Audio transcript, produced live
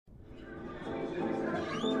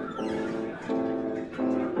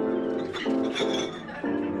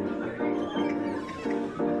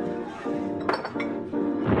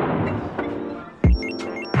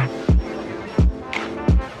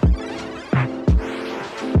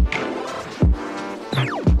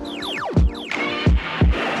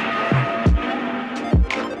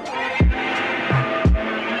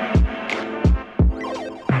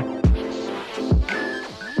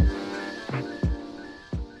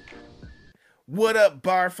What up,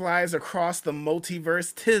 barflies across the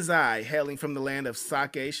multiverse? 'Tis I, hailing from the land of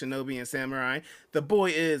sake, shinobi, and samurai. The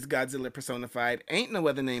boy is Godzilla personified. Ain't no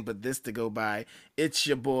other name but this to go by. It's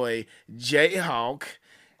your boy, Jayhawk.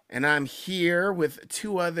 And I'm here with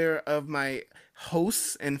two other of my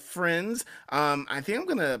hosts and friends. I think I'm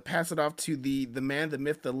gonna pass it off to the man, the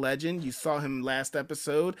myth, the legend. You saw him last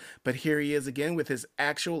episode, but here he is again with his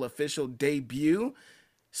actual official debut.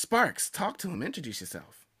 Sparks, talk to him. Introduce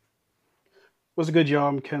yourself. What's good, y'all?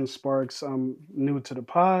 I'm Ken Sparks. I'm new to the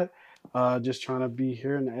pod. Just trying to be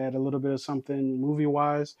here and add a little bit of something movie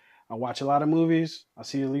wise. I watch a lot of movies. I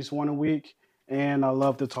see at least one a week, and I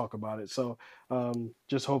love to talk about it. So,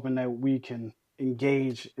 just hoping that we can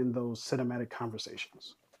engage in those cinematic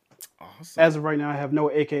conversations. Awesome. As of right now, I have no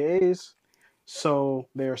AKAs, so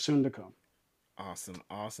they are soon to come. Awesome,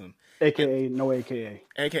 awesome. And AKA no AKA.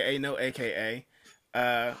 AKA no AKA.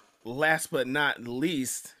 Uh Last but not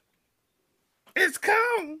least, it's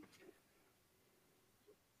come.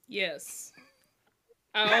 Yes.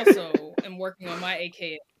 I also am working on my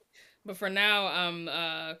AKA. But for now, I'm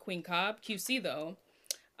Queen Cobb. QC, though.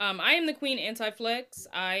 I am the Queen Anti-Flex.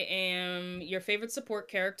 I am your favorite support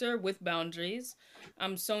character with boundaries.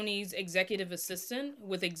 I'm Sony's executive assistant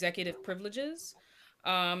with executive privileges.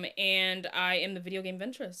 And I am the video game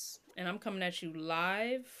Ventress. And I'm coming at you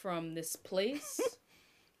live from this place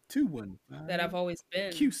that I've 215 always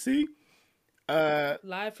been. QC. Uh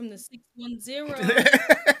Live from the 610.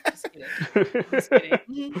 Just kidding. Just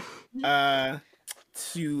kidding. uh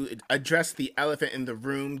to address the elephant in the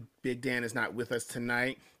room, Big Dan is not with us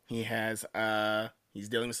tonight. He's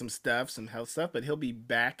dealing with some stuff, some health stuff, but he'll be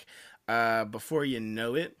back before you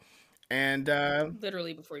know it. And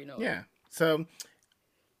Literally before you know it. yeah. So,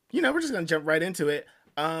 we're just gonna jump right into it.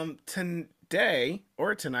 Today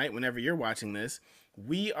or tonight, whenever you're watching this,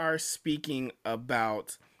 we are speaking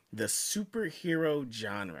about the superhero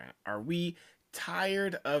genre. Are we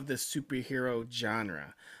tired of the superhero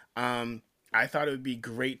genre? I thought it would be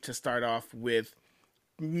great to start off with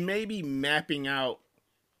maybe mapping out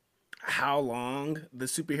how long the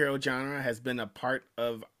superhero genre has been a part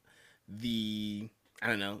of the, I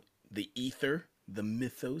don't know, the ether, the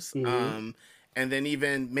mythos. hmm And then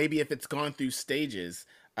even maybe if it's gone through stages.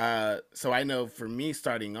 So I know for me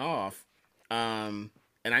starting off, and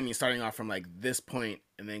I mean starting off from like this point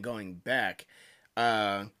and then going back,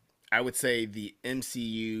 uh, I would say the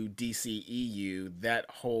MCU, DCEU,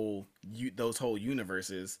 those whole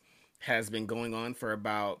universes has been going on for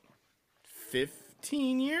about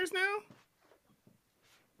 15 years now.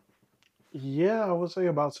 Yeah, I would say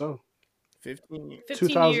about so. 15 years. 15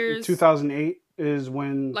 2000, years, 2008 is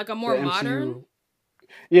when like a the more modern. MCU.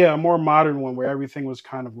 Yeah, a more modern one where everything was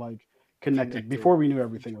kind of like connected Connected, before we knew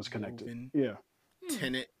everything was connected. interwoven, Yeah, Hmm.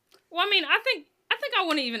 tenet. Well, I mean, I think I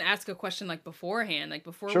want to even ask a question like beforehand, like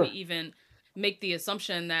before we sure. even make the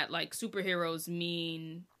assumption that like superheroes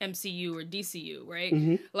mean MCU or DCU, right?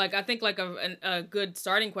 hmm Like I think like a good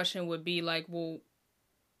starting question would be like, well,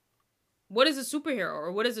 what is a superhero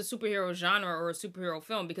or what is a superhero genre or a superhero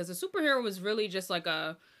film? Because a superhero is really just like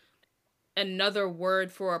a another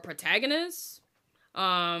word for a protagonist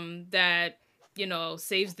that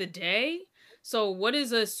saves the day. So what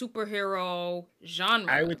is a superhero I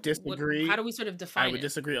genre? would What how disagree. do we sort of I define would it?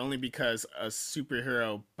 disagree only because a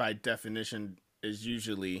superhero, by definition, is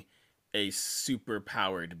usually a super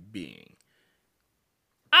powered being.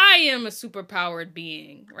 I am a superpowered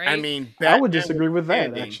being, I right? mean, I would disagree with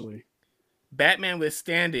that actually. Batman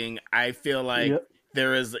withstanding, I feel like Yep.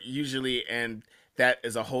 there is usually, and that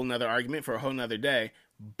is a whole nother argument for a whole nother day.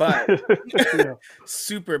 But yeah.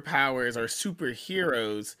 superpowers or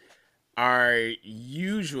superheroes are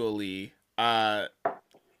usually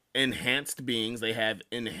enhanced beings. They have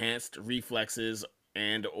enhanced reflexes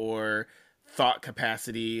and or thought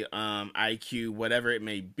capacity, IQ, whatever it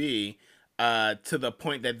may be, to the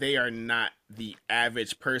point that they are not the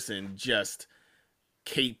average person just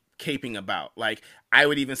caping about. Like I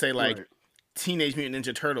would even say like Right. Teenage Mutant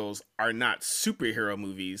Ninja Turtles are not superhero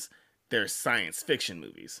movies, they're science fiction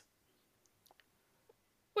movies.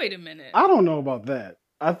 Wait a minute. I don't know about that.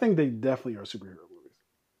 I think they definitely are superhero movies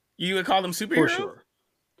You would call them for superhero? sure.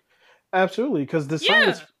 Absolutely, because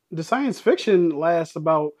Yeah. the science fiction lasts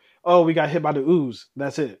about, oh, we got hit by the ooze.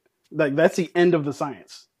 That's it. Like that's the end of the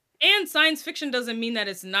science. And science fiction doesn't mean that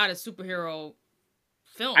it's not a superhero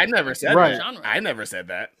I film, never like said or Right. that. genre. I never said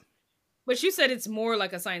that. But you said it's more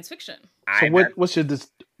like a science fiction. So I that what's your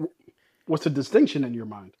What's the distinction in your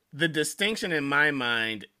mind? The distinction in my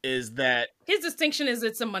mind is that His distinction is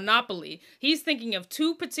it's a monopoly. He's thinking of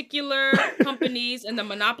two particular companies and the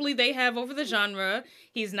monopoly they have over the genre.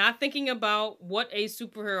 He's not thinking about what a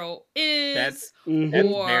superhero is that's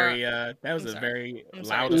or very that was I'm a sorry. very I'm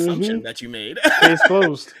sorry. loud assumption that you made. Case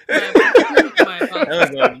closed. My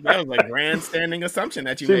apologies. That was a grandstanding assumption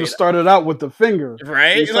that you She even made, started out with the finger.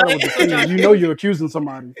 right? You started with the So finger. Josh, You know you're accusing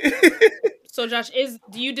somebody. So Josh,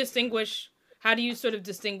 do you distinguish how do you sort of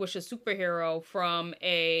distinguish a superhero from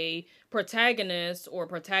a protagonist or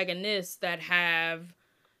protagonists that have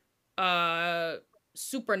uh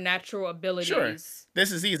supernatural Sure, abilities?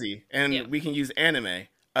 this is easy, and Yeah. we can use anime.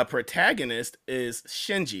 A protagonist is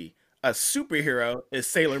Shinji. A superhero is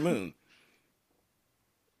Sailor Moon.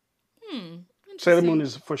 Sailor Moon Interesting.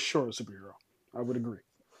 is for sure a superhero. I would agree.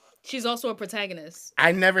 She's also a protagonist.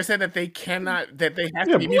 I never said that they cannot, that they have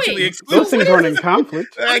Yeah, to be mutually Wait, so those exclusive. things aren't in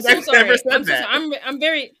conflict. I'm Like, so I never sorry. said that. I'm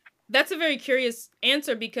very that's a very curious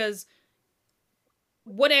answer because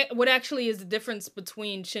what actually is the difference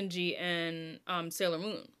between Shinji and Sailor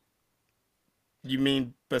Moon? You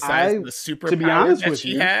mean besides the To be superpower honest that with she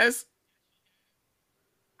you, has?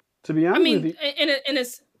 to be I honest with mean, you, in a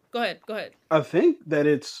go ahead. I think that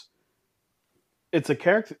it's a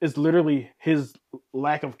character. It's literally his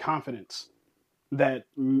lack of confidence that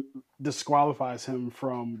disqualifies him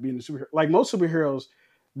from being a superhero. Like most superheroes,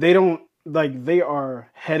 they don't like they are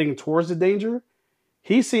heading towards the danger.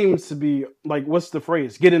 He seems to be like what's the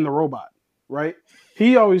phrase? Get in the robot, right?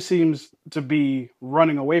 He always seems to be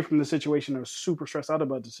running away from the situation or super stressed out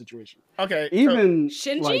about the situation. Okay, so Even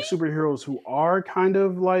Shinji? like superheroes who are kind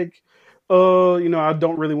of like, I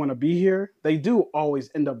don't really want to be here. They do always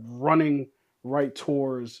end up running right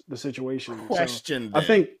towards the situation. So question I then.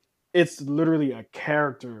 think it's literally a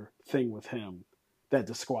character thing with him that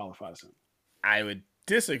disqualifies him. I would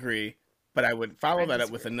disagree, but I would follow that up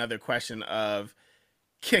with another question of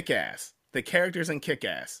Kick-Ass. The characters in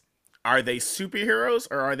Kick-Ass. Are they superheroes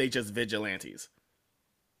or are they just vigilantes?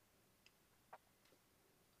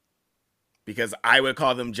 Because I would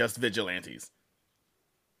call them just vigilantes.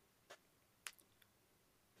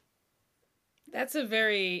 That's a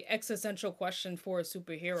very existential question for a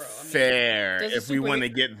superhero. I mean, Fair, does a if we want to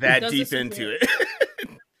superhe- get that does a deep into superhero-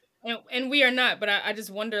 it. and we are not, but I just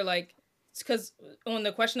wonder, like, because on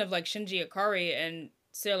the question of like Shinji Ikari and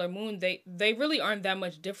Sailor Moon, they really aren't that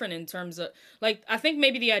much different in terms of like I think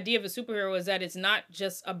maybe the idea of a superhero is that it's not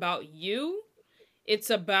just about you, it's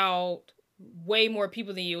about way more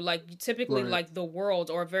people than you, like typically Right. like the world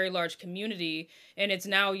or a very large community, and it's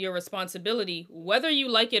now your responsibility whether you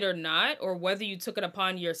like it or not, or whether you took it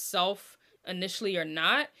upon yourself initially or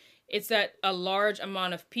not. It's that a large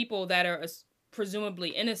amount of people that are presumably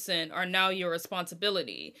innocent are now your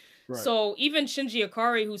responsibility. Right. So even Shinji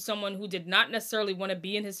Ikari, who's someone who did not necessarily want to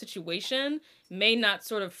be in his situation, may not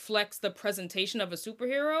sort of flex the presentation of a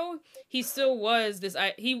superhero. He still was this.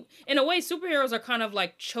 He, in a way, superheroes are kind of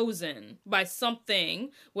like chosen by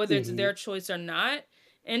something, whether it's their choice or not.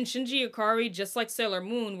 And Shinji Ikari, just like Sailor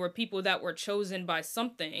Moon, were people that were chosen by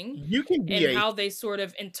something, You can be and how they sort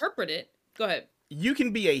of interpret it. Go ahead. You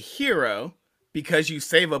can be a hero because you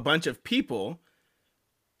save a bunch of people,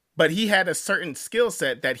 but he had a certain skill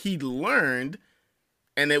set that he learned,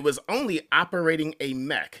 and it was only operating a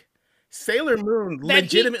mech. Sailor Moon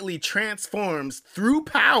legitimately transforms through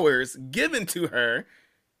powers given to her.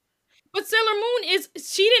 But Sailor Moon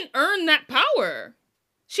she didn't earn that power.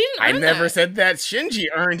 She didn't earn I never that. said that. Shinji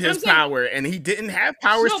earned his power, and he didn't have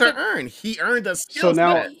powers to earn. He earned a skill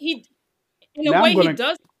now- set. He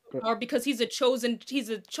does power because he's a chosen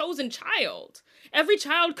child. Every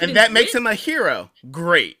child could, and that makes him a hero.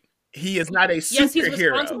 Great. He is not a superhero. Yes, he's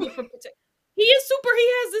responsible for he is super. He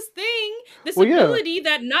has this thing, this ability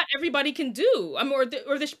that not everybody can do. I mean,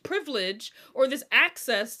 or this privilege, or this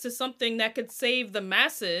access to something that could save the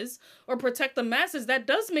masses or protect the masses. That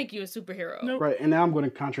does make you a superhero. Nope. Right. And now I'm going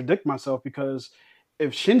to contradict myself because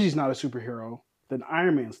if Shinji's not a superhero, then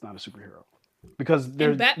Iron Man's not a superhero. Because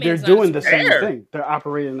they're doing the same thing. They're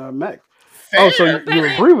operating a mech. Fair. Oh, so you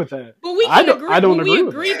agree with that? But we can agree. I don't agree. agree We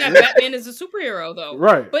with agree that. that Batman is a superhero, though.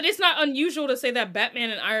 Right. But it's not unusual to say that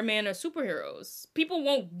Batman and Iron Man are superheroes. People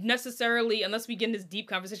won't necessarily, unless we get in this deep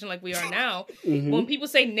conversation like we are now, when people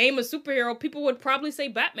say name a superhero, people would probably say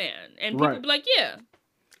Batman. And people would be like, yeah.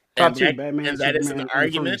 Top two, Batman, and that is an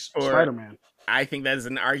argument for Spider-Man. I think that is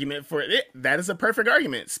an argument for it. That is a perfect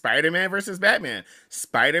argument. Spider-Man versus Batman.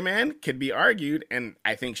 Spider-Man could be argued, and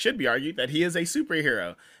I think should be argued, that he is a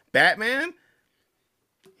superhero. Batman,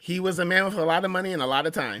 he was a man with a lot of money and a lot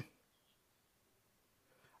of time.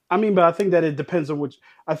 I mean, but I think that it depends on which.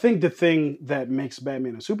 I think the thing that makes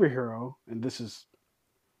Batman a superhero, and this is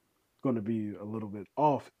going to be a little bit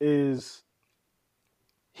off, is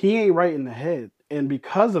he ain't right in the head, and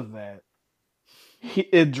because of that,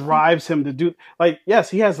 it drives him to do. Like, yes,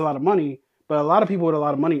 he has a lot of money, but a lot of people with a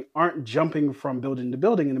lot of money aren't jumping from building to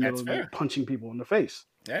building in the middle That's of the night, fair. punching people in the face.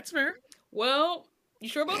 That's fair. Well, you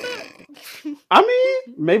sure about that? I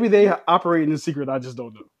mean, maybe they operate in secret. I just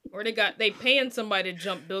don't know. Or they paying somebody to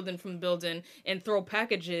jump building from building and throw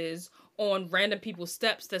packages on random people's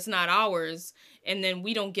steps that's not ours, and then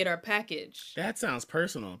we don't get our package. That sounds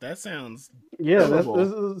personal. That sounds Yeah, horrible.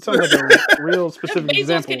 that sounds like a real specific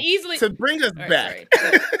Bezos can example. easily. To bring us All right, back, sorry. Go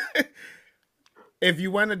ahead. if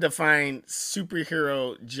you want to define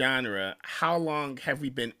superhero genre, how long have we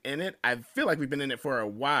been in it? I feel like we've been in it for a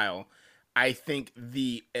while. I think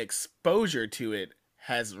the exposure to it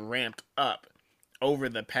has ramped up over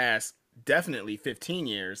the past definitely 15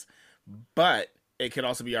 years, but it could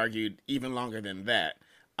also be argued even longer than that.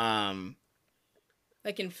 Um,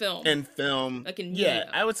 Like in film, in film, like in yeah,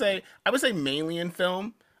 media. I would say mainly in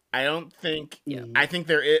film. I don't think Yeah, Mhm. I think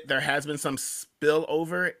there has been some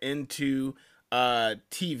spillover into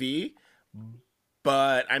TV,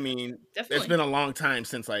 but I mean, it's definitely. been a long time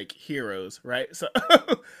since like Heroes, right? So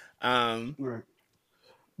um Right.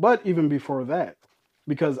 But even before that,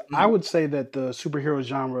 because I mhm, would say that the superhero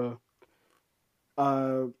genre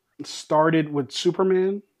uh, started with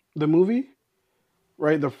Superman, the movie,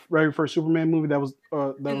 right? The very first Superman movie that In was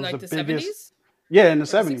the like the biggest. 70s Yeah, in the or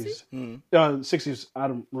the 60s. 70s, mhm, 60s. I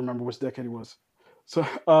don't remember which decade it was. So,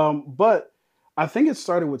 but I think it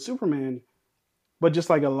started with Superman. But just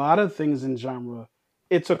like a lot of things in genre,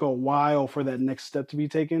 it took a while for that next step to be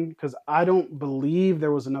taken because I don't believe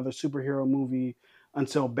there was another superhero movie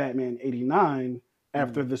until Batman '89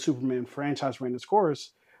 after mhm. the Superman franchise ran its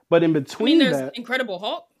course. But in I mean, between there's that, Incredible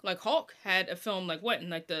Hulk. Like Hulk had a film like what in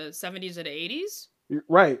like the 70s or the 80s.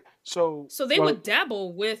 right? So, So they would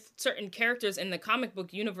dabble with certain characters in the comic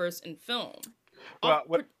book universe in film.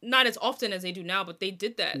 what? Not as often as they do now, but they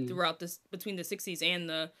did that Mm, throughout this between the 60s and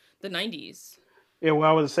the 90s. yeah, what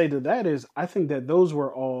I would say to that is I think that those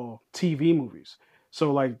were all TV movies.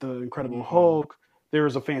 So, like the Incredible Mhm. Hulk, there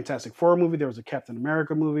was a Fantastic Four movie, there was a Captain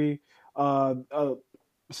America movie.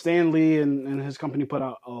 Stan Lee and his company put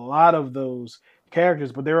out a lot of those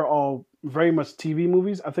characters, but they're all very much TV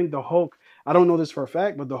movies. I think the Hulk, I don't know this for a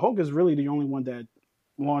fact, but the Hulk is really the only one that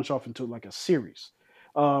launched off into like a series.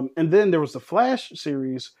 And then there was the Flash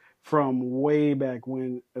series from way back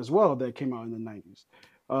when as well that came out in the 90s.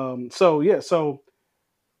 So, yeah, so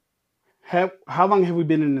how long have we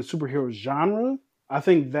been in the superhero genre? I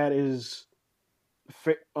think that is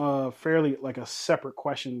fairly like a separate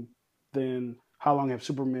question than how long have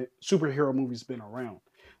superhero movies been around.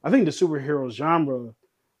 I think the superhero genre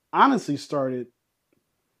honestly started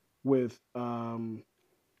with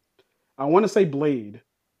I want to say Blade,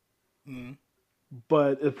 Mhm.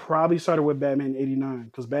 but it probably started with Batman '89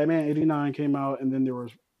 because Batman '89 came out, and then there were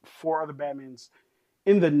four other Batmans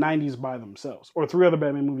in the '90s by themselves, or three other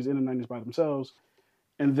Batman movies in the '90s by themselves,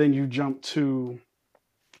 and then you jump to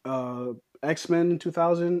uh, X Men in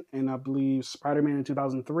 2000, and I believe Spider Man in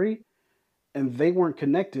 2003, and they weren't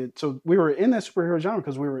connected. So we were in that superhero genre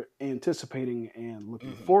because we were anticipating and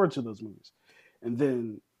looking Mhm. forward to those movies. And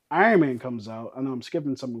then Iron Man comes out. I know I'm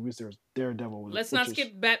skipping some movies. There's Daredevil, which is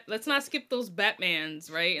Let's not skip those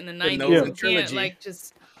Batmans, right? In the The 90s. yeah, We Nolan can't trilogy like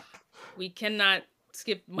just we cannot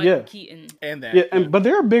skip Michael yeah, Keaton. and that, yeah. yeah. And but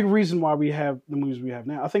they're a big reason why we have the movies we have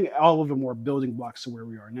now. I think all of them were building blocks to where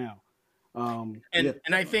we are now. Yeah,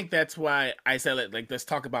 And I Definitely. think that's why I said it like let's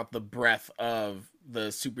talk about the breadth of the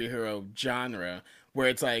superhero genre where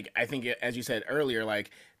it's like I think as you said earlier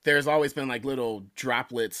like there's always been like little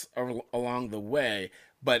droplets along the way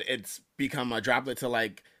but it's become a droplet to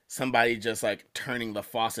like somebody just like turning the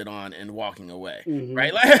faucet on and walking away, hmm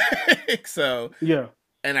right? Like so yeah,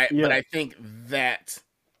 and I but yeah.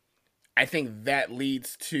 I think that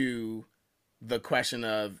leads to the question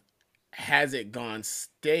of has it gone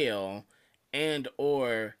stale and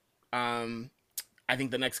or um I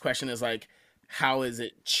think the next question is like how has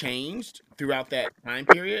it changed throughout that time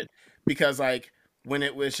period because like when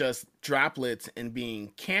it was just droplets and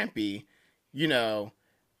being campy, you know,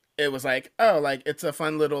 it was like oh like it's a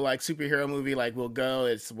fun little like superhero movie like we'll go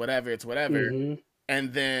it's whatever hmm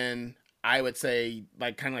and then I would say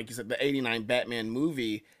like kind of like you said the 89 Batman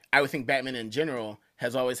movie I would think Batman in general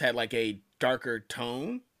has always had like a darker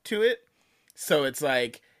tone to it so it's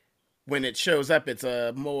like when it shows up, it's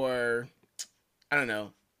a more I don't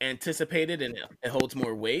know anticipated and it holds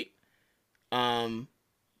more weight um,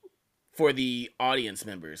 for the audience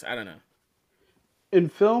members. I don't know. In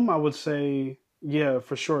film, I would say, yeah,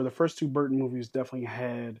 for sure. The first two Burton movies definitely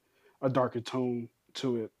had a darker tone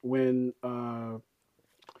to it. When I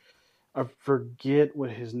forget what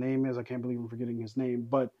his name is, I can't believe I'm forgetting his name.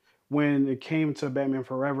 But when it came to Batman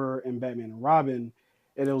Forever and Batman and Robin,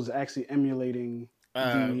 it was actually emulating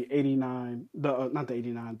Uh, the '89, the not the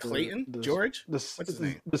 '89, Clayton George, what's his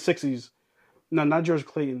name? the '60s. No, not George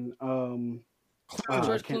Clayton. I Clooney.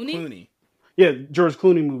 George can't. Clooney? Clooney. Yeah, George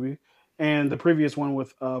Clooney movie, and the previous one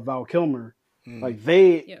with Val Kilmer. Hmm. Like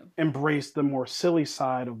they Yeah. embraced the more silly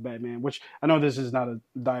side of Batman, which I know this is not a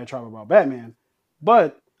diatribe about Batman,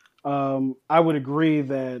 but I would agree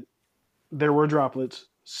that there were droplets.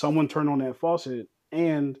 Someone turned on that faucet,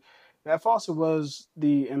 and that faucet was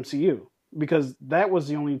the MCU because that was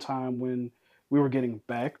the only time when we were getting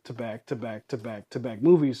back to back to back to back to back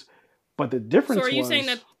movies. But the So are difference you saying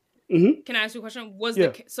that? was, mhm, Can I ask you a question?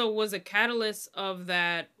 yeah, Was the catalyst of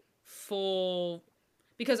that full?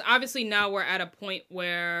 Because obviously now we're at a point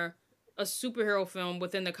where a superhero film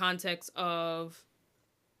within the context of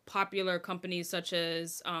popular companies such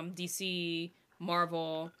as DC,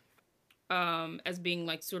 Marvel, as being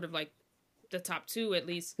like sort of like the top two at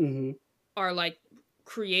least, hmm, are like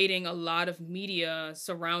creating a lot of media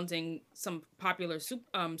surrounding some popular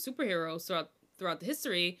superheroes throughout the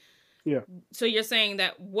history. yeah, So you're saying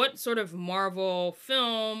that what sort of Marvel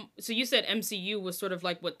film? So you said MCU was sort of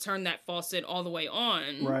like what turned that faucet all the way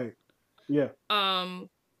on. right, yeah, Um,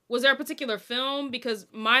 was there a particular film? Because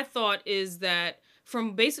my thought is that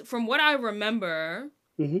from what I remember,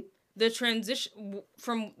 hmm, the transition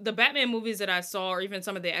from the Batman movies that I saw, or even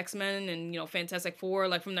some of the X-Men and Fantastic Four,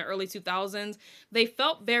 like from the early 2000s, they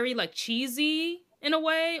felt very like cheesy in a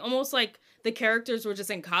way, almost like the characters were just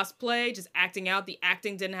in cosplay, just acting out. The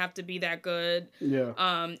acting didn't have to be that good. yeah,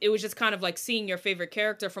 It was just kind of like seeing your favorite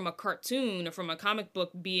character from a cartoon or from a comic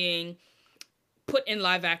book being put in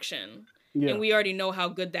live action, and yeah. we already know how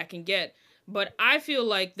good that can get. But I feel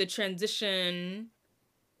like the transition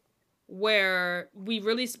where we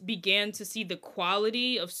really began to see the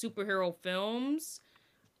quality of superhero films,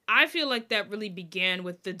 I feel like that really began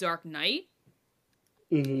with The Dark Knight.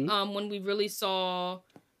 Hmm. When we really saw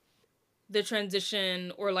the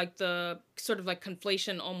transition, or like the sort of like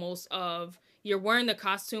conflation almost of you're wearing the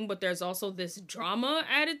costume but there's also this drama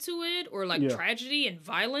added to it, or like Yeah, tragedy and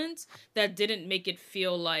violence that didn't make it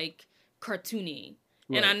feel like cartoony.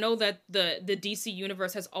 And I right. know that the DC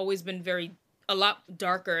universe has always been very a lot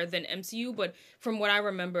darker than MCU, but from what I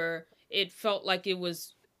remember, it felt like it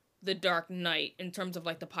was the Dark Knight in terms of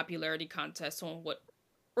like the popularity contest on what,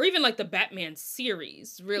 or even like the Batman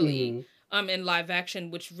series, really, Hmm. in live action,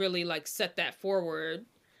 which really like set that forward.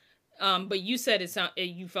 But you said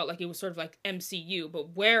you felt like it was sort of like MCU,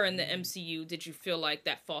 but where in the MCU did you feel like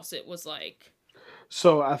that faucet was like?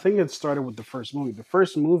 So I think it started with the first movie. The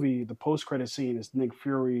first movie, the post credit scene is Nick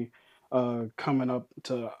Fury coming up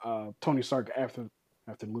to Tony Stark after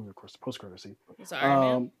the movie, of course, the post credit scene. Was it Iron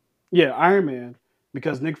Man? Um, yeah, Iron Man,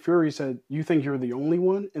 because Nick Fury said, "You think you're the only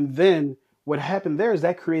one?" And then what happened there is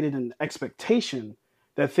that created an expectation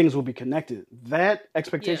that things will be connected. That Yeah,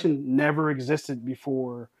 expectation never existed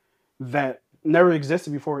before. That never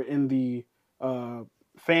existed before in the uh,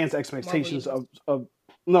 fans' Marvel expectations universe. of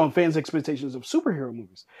no fans' expectations of superhero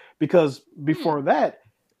movies. Because Hmm. before that,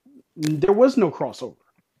 there was no crossover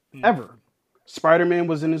ever. Spider Man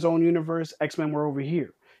was in his own universe. X Men were over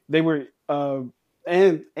here. They were,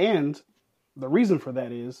 and the reason for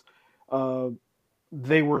that is, uh,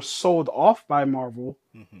 they were sold off by Marvel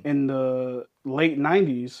Hmm. in the late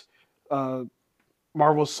 '90s. Uh,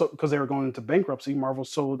 Marvel, because they were going into bankruptcy, Marvel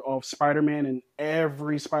sold off Spider Man and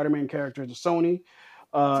every Spider Man character to Sony,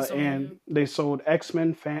 To Sony. and Yeah. they sold X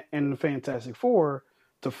Men and the Fantastic Four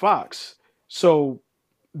to Fox. So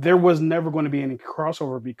there was never going to be any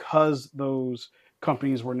crossover because those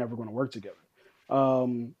companies were never going to work together.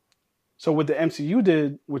 Um, so what the MCU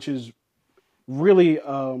did, which is really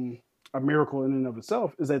a miracle in and of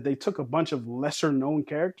itself, is that they took a bunch of lesser known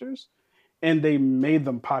characters and they made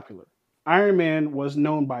them popular. Iron Man was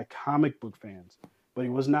known by comic book fans, but he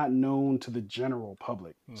was not known to the general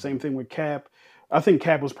public. Hmm. Same thing with Cap. I think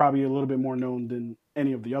Cap was probably a little bit more known than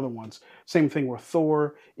any of the other ones. Same thing with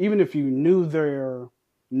Thor. Even if you knew their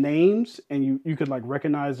names and you could like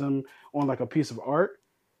recognize them on like a piece of art,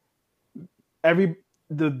 every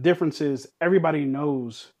the difference is everybody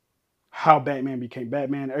knows how Batman became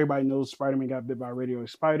Batman. Everybody knows Spider Man got bit by a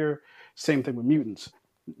radioactive spider. Same thing with mutants.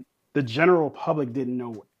 The general public didn't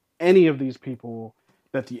know any of these people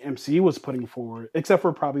that the MCU was putting forward, except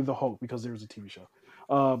for probably the Hulk because there was a TV show.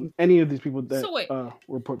 Any of these people that So wait,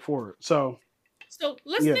 were put forward. So So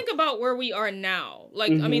let's Yeah. think about where we are now.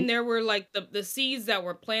 Like, I Mm-hmm. mean, there were like the seeds that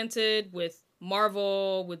were planted with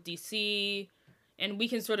Marvel, with DC, and we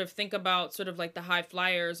can sort of think about sort of like the high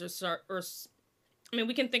flyers I mean,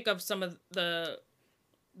 we can think of some of the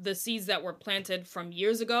seeds that were planted from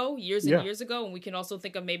years ago, years and Yeah. years ago, and we can also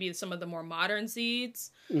think of maybe some of the more modern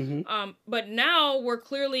seeds. Mm-hmm. But now we're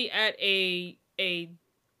clearly at a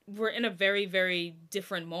we're in a very very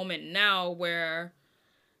different moment now where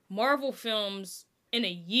Marvel films in a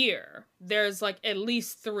year, there's like at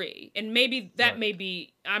least three. And maybe that Right. may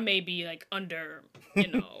be I may be like under, you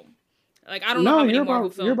know, like I don't know No, how many Marvel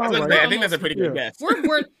you're films. I about was Like about to right. say, we're I think that's a almost pretty good Yeah. guess.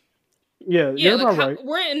 we're Yeah, yeah, you're like about how right.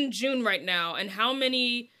 we're in June right now and how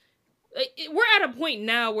many we're at a point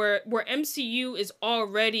now where MCU is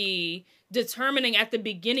already determining at the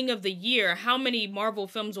beginning of the year how many Marvel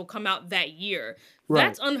films will come out that year. Right.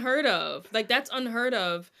 That's unheard of. Like that's unheard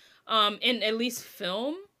of in at least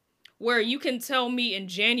film where you can tell me in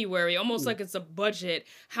January almost Mm. like it's a budget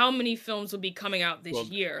how many films will be coming out this Well,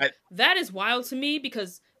 year. I, That is wild to me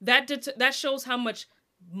because that shows how much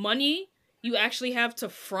money you actually have to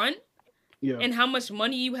front Yeah. and how much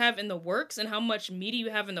money you have in the works and how much media you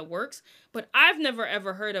have in the works. But I've never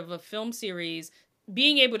ever heard of a film series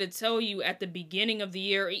being able to tell you at the beginning of the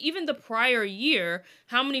year, or even the prior year,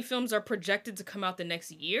 how many films are projected to come out the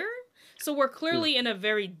next year. So we're Yeah. clearly in a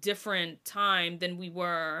very different time than we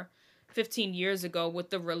were 15 years ago with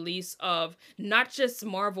the release of not just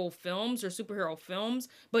Marvel films or superhero films,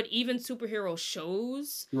 but even superhero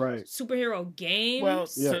shows, Right. superhero well,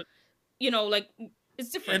 games. Yeah. so Like it's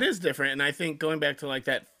it different. is different, and I think going back to like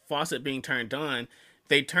that faucet being turned on,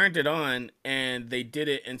 they turned it on and they did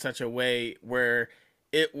it in such a way where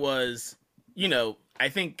it was, I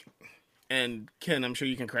think, and Ken, I'm sure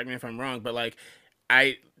you can correct me if I'm wrong, but like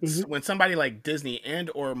I Mm-hmm. when somebody like Disney and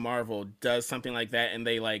or Marvel does something like that and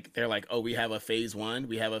they're like, "Oh, we have a phase 1,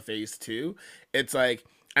 we have a phase 2." It's like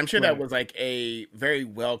I'm sure that Right. was like a very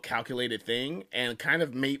well calculated thing and kind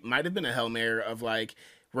of might have been a Hail Mary of like,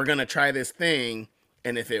 we're going to try this thing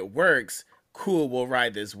and if it works, cool, we'll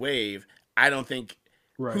ride this wave. I don't think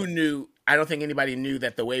Right. I don't think anybody knew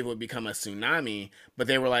that the wave would become a tsunami, but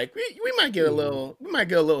they were like, we might get a Mm-hmm. little, we might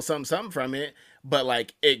get a little something, something from it. But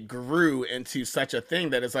like, it grew into such a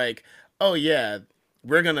thing that it's like, oh yeah,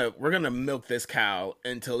 we're gonna milk this cow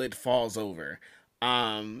until it falls over.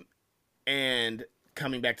 Um, and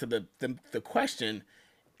coming back to the question,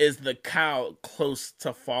 is the cow close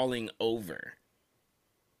to falling over?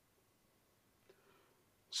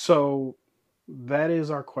 So that is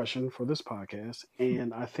our question for this podcast,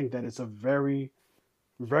 and I think that it's a very,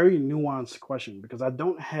 very nuanced question because I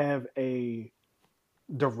don't have a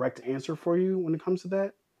direct answer for you when it comes to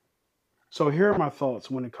that. So here are my thoughts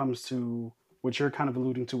when it comes to what you're kind of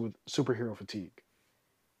alluding to with superhero fatigue.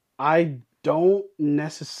 I don't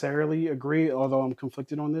necessarily agree, although I'm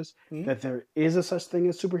conflicted on this, Hmm? that there is a such thing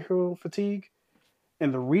as superhero fatigue.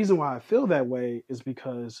 And the reason why I feel that way is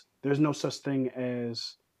because there's no such thing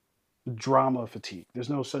as drama fatigue. There's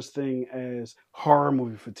no such thing as horror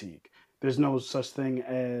movie fatigue. There's no such thing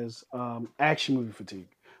as action movie fatigue.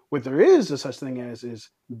 What there is a such thing as is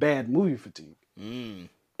bad movie fatigue. Mm.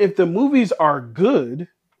 If the movies are good,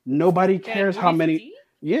 nobody Bad cares how movie many. fatigue?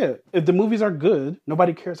 Yeah, if the movies are good,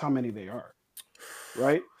 nobody cares how many they are,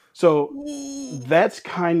 right? So that's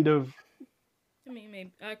kind of I mean,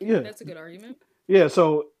 maybe yeah, that's a good argument. yeah.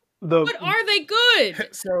 So the But are they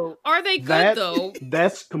good? So Are they good that though?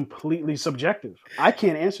 that's completely subjective. I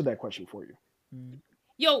can't answer that question for you.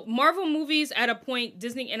 Yo, Marvel movies at a point,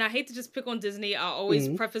 Disney, and I hate to just pick on Disney. I always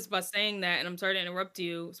Hmm. preface by saying that, and I'm sorry to interrupt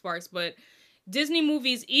you, Sparks, but Disney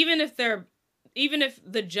movies, even if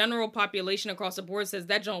the general population across the board says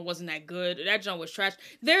that joint wasn't that good, that joint was trash,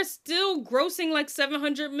 they're still grossing like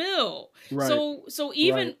 700 mil. Right, So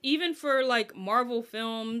right. even for like Marvel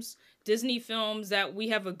films, Disney films that we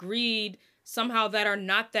have agreed somehow that are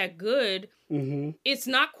not that good, Hmm. it's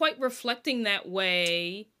not quite reflecting that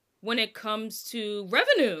way when it comes to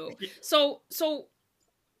revenue.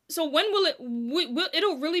 So when will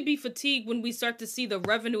it'll really be fatigue when we start to see the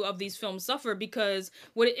revenue of these films suffer because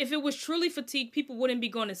if it was truly fatigue, people wouldn't be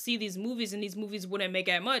going to see these movies and these movies wouldn't make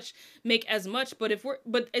as much. But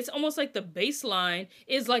it's almost like the baseline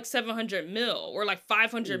is like 700 mil or like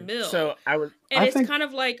 500 so mil. I was And I it's think kind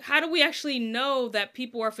of like, how do we actually know that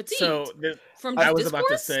people are so fatigued? this, From I, just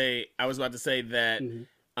discourse? I was about to say that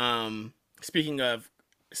mhm. speaking of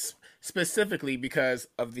specifically because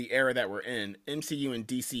of the era that we're in, MCU and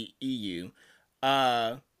DCEU,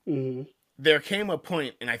 uh, Hmm. there came a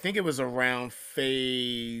point, and I think it was around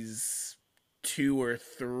phase 2 or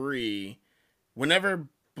 3, whenever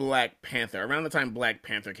around the time Black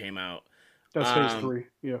Panther came out, That's phase um, 3.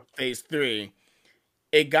 Yeah. phase three,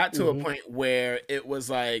 it got to a Hmm. point where it was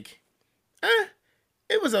like, eh,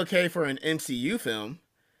 it was okay for an MCU film,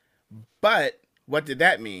 but what did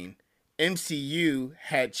that mean? MCU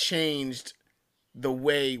had changed the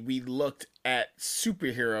way we looked at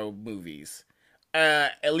superhero movies,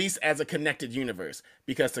 at least as a connected universe.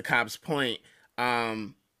 Because to Cobb's point,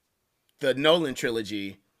 um, the Nolan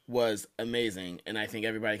trilogy was amazing, and I think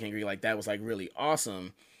everybody can agree like that was like really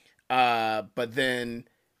awesome. But then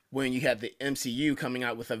when you had the MCU coming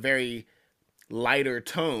out with a very lighter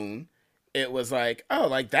tone, it was like, oh,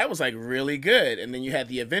 like that was like really good. And then you had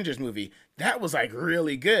the Avengers movie, that was like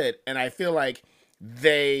really good. And I feel like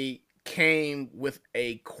they came with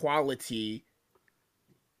a quality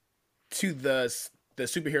to the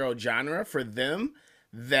superhero genre for them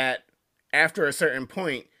that after a certain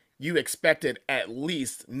point you expected at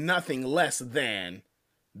least nothing less than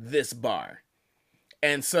this bar.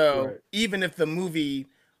 And so Right. even if the movie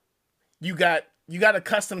you got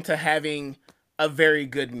accustomed to having a very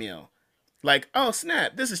good meal. Like, oh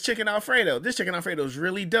snap, this is chicken Alfredo. This chicken Alfredo is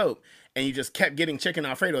really dope. And you just kept getting chicken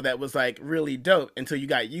Alfredo that was like really dope until you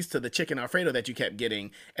got used to the chicken Alfredo that you kept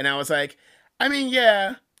getting. And I was like, I mean,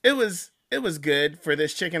 yeah, it was good for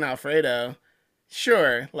this chicken Alfredo.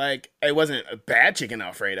 Sure, like it wasn't a bad chicken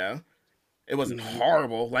Alfredo. It wasn't Hmm.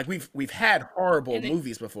 horrible. Like we've had horrible And then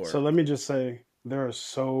movies So before. let me just say there are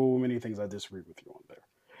so many things I disagree with you on there.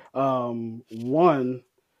 One,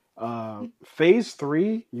 phase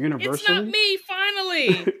 3 it's not universally, me,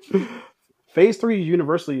 finally. phase 3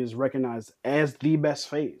 universally is recognized as the best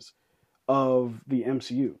phase of the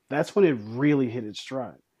MCU. That's when it really hit its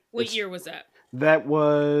stride. What It's year was that? that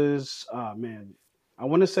was man, I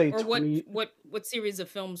want to say Or what 20. what series of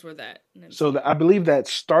films were that in So MCU? I believe that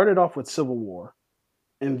started off with Civil War,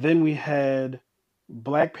 and then we had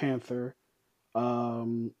Black Panther,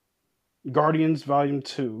 um, Guardians Volume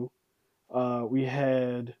 2. We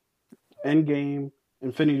had Endgame,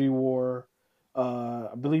 Infinity War. I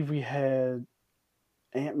believe we had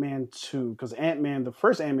Ant Man 2, because Ant Man, the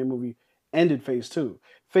first Ant Man movie, ended phase 2.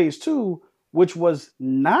 Phase 2, which was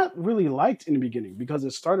not really liked in the beginning because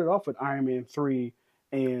it started off with Iron Man 3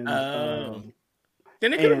 and Oh. um,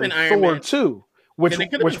 Then it could have been and Iron Thor Man. 2, Then it could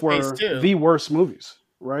have been which Phase were 2. the worst movies,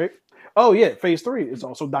 right? Oh yeah, phase 3 is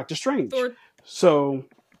also Doctor Strange. Thor. So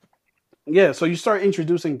yeah, so you start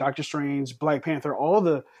introducing Doctor Strange, Black Panther, all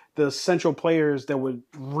the central players that would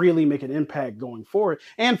really make an impact going forward.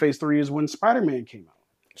 And phase 3 is when Spider-Man came out.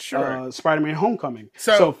 Sure. Spider-Man Homecoming.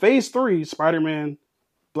 So So, phase 3, Spider-Man,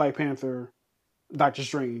 Black Panther, Doctor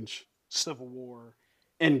Strange, Civil War,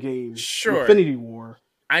 Endgame, sure. Infinity War.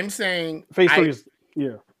 I'm saying Phase I 3 is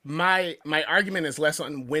yeah. my argument is less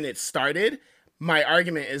on when it started. My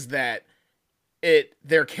argument is that it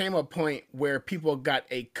there came a point where people got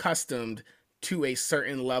accustomed to a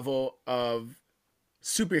certain level of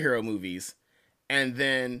superhero movies, and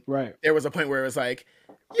then Right. there was a point where it was like,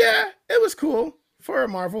 yeah, it was cool for a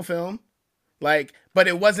Marvel film, like, but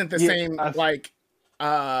it wasn't the Yeah, same like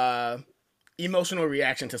uh emotional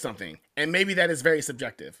reaction to something, and maybe that is very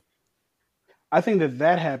subjective. I think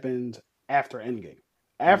that happened after Endgame.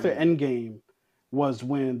 After Mm-hmm. Endgame was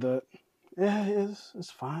when the yeah, it's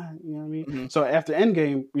fine. You know what I mean? Mm-hmm. So after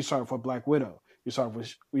Endgame, we started with Black Widow.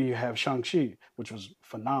 We have Shang Chi, which was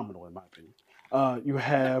phenomenal in my opinion. You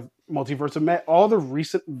have Multiverse of Matt, all the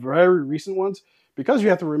recent, very recent ones. Because you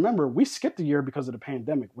have to remember, we skipped a year because of the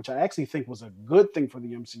pandemic, which I actually think was a good thing for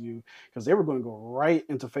the MCU because they were going to go right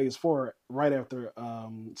into Phase 4 right after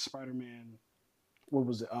Spider-Man. What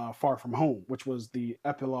was it? Far From Home, which was the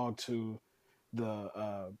epilogue to the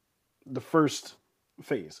uh, the first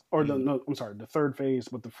phase, or the Mm-hmm. no, I'm sorry, the third phase,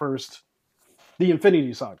 but the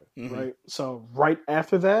Infinity Saga, Mm-hmm. right? So right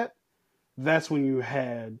after that, that's when you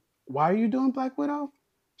had, why are you doing Black Widow?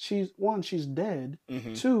 She's dead.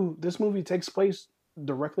 Mm-hmm. Two, this movie takes place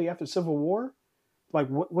directly after Civil War. Like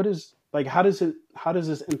what is like how does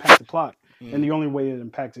this impact the plot? And Mm-hmm. the only way it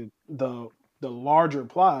impacted the larger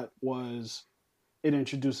plot was it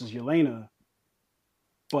introduces Yelena,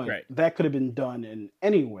 but Right. that could have been done in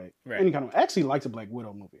any way, Right. any kind of. I actually liked the Black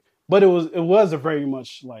Widow movie, but it was a very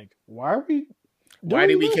much like, why are we Why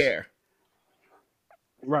do doing we this? care?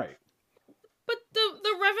 Right. But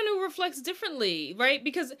the revenue reflects differently, right?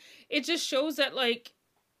 Because it just shows that like,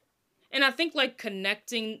 and I think like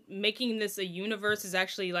connecting, making this a universe is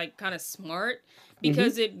actually like kind of smart Mm-hmm.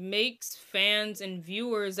 because it makes fans and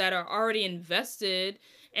viewers that are already invested.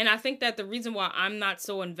 And I think that the reason why I'm not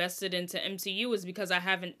so invested into MCU is because I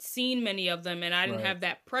haven't seen many of them and I didn't Right. have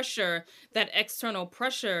that pressure, that external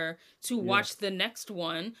pressure to Yeah. watch the next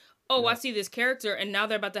one. oh, I Yeah. see this character and now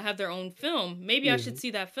they're about to have their own film. Maybe I should Hmm.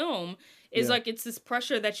 see that film. Is Yeah. like it's this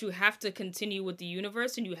pressure that you have to continue with the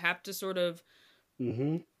universe and you have to sort of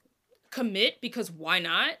Hmm. commit because why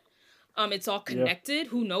not? It's all Yeah. connected.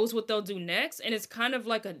 Who knows what they'll do next? And it's kind of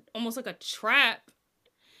like a almost like a trap.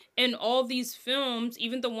 And all these films,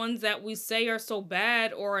 even the ones that we say are so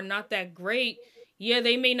bad or are not that great, yeah,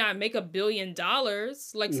 they may not make $1 billion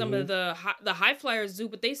like some Hmm. of the high flyers do,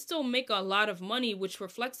 but they still make a lot of money, which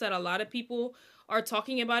reflects that a lot of people are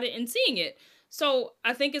talking about it and seeing it. So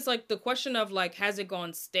I think it's like the question of like, has it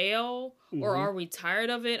gone stale or Hmm. are we tired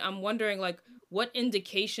of it? I'm wondering like, what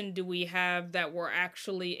indication do we have that we're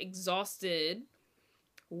actually exhausted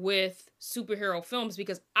with superhero films?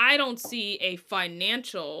 Because I don't see a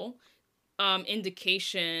financial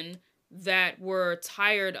indication that we're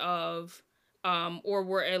tired of or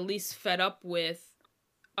we're at least fed up with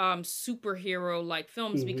superhero like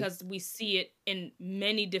films, Hmm. because we see it in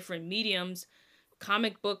many different mediums.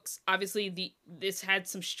 Comic books, obviously, the this had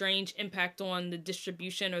some strange impact on the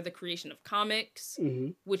distribution or the creation of comics, Hmm.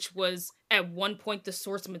 which was at one point the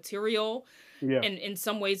source material, Yeah. and in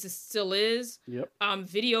some ways it still is. Yep.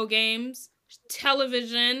 Video games,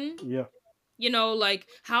 television, Yeah. like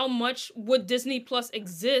how much would Disney Plus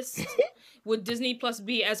exist? Would Disney Plus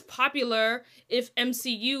be as popular if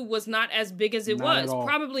MCU was not as big as it Not at was? all.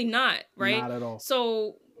 Probably not, right? Not at all.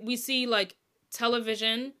 So we see like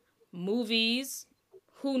television, movies,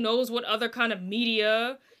 who knows what other kind of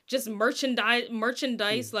media, just merchandise,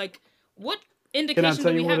 Mm. like what Can I indication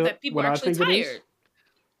tell do you we have that people what are I actually think it is? tired?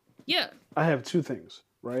 Yeah. I have two things,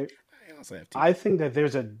 right? I also have two. I think that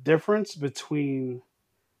there's a difference between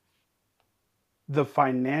the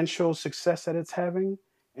financial success that it's having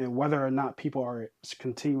and whether or not people are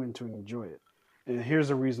continuing to enjoy it. And here's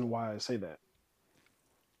the reason why I say that.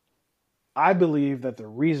 I believe that the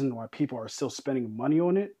reason why people are still spending money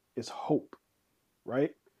on it is hope,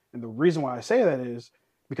 right? And the reason why I say that is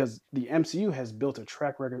because the MCU has built a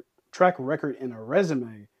track record and a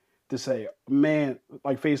resume to say, man,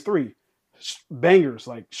 like Phase 3, bangers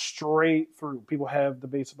like straight through. People have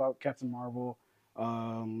debates about Captain Marvel.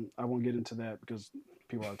 I won't get into that because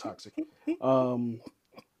people are toxic. Um,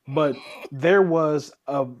 but there was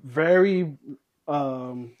a very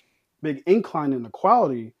um, big incline in the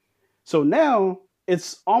quality. So now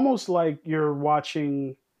it's almost like you're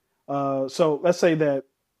watching. So let's say that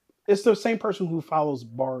it's the same person who follows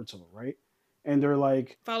Boruto, right? And they're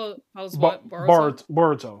like Follows what? Boruto?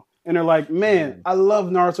 Boruto, and they're like, man, Mm. I love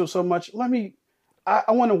Naruto so much.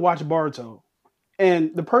 I want to watch Boruto.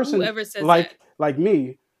 And the person Whoever says that. like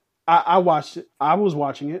me, I watched it. I was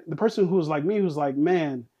watching it. The person who was like me, who's like,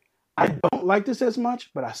 man, I don't like this as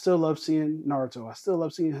much, but I still love seeing Naruto. I still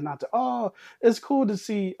love seeing Hinata. Oh, it's cool to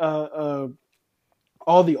see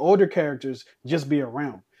all the older characters just be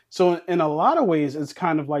around. So in a lot of ways, it's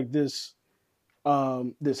kind of like this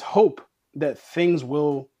hope that things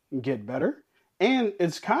will get better, and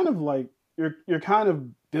it's kind of like you're kind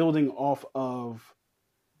of building off of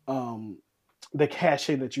um, the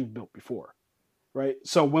cachet that you've built before, right?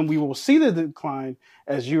 So when we will see the decline,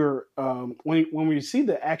 as you're when we see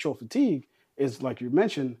the actual fatigue, is like you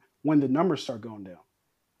mentioned when the numbers start going down.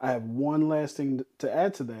 I have one last thing to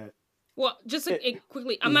add to that. Well, just It,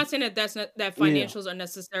 quickly, I'm mm, not saying that that yeah. financials are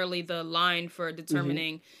necessarily the line for Hmm.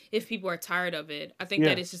 determining if people are tired of it. I think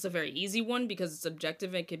that Yeah. it's just a very easy one because it's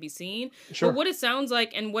subjective and can be seen. But Sure. what it sounds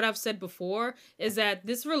like, and what I've said before, is that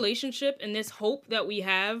this relationship and this hope that we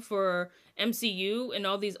have for MCU and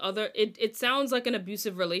all these other, it sounds like an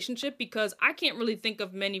abusive relationship, because I can't really think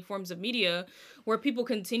of many forms of media where people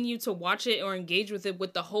continue to watch it or engage with it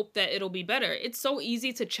with the hope that it'll be better. It's so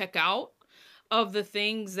easy to check out of the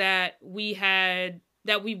things that we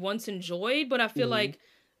once enjoyed, but I feel Hmm. like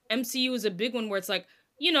MCU is a big one where it's like,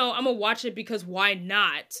 I'm gonna watch it because why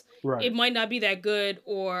not? Right. It might not be that good,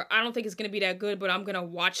 or I don't think it's gonna be that good, but I'm gonna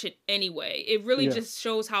watch it anyway. It really Yeah. just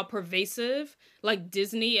shows how pervasive like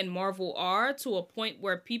Disney and Marvel are, to a point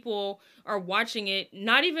where people are watching it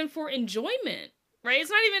not even for enjoyment. Right? It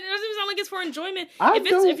doesn't even sound like it's for enjoyment. I If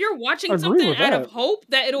don't you're watching agree something with out of that. hope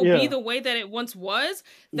that it'll be Yeah. the way that it once was,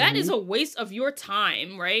 that is Hmm. a waste of your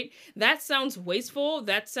time, right? That sounds wasteful.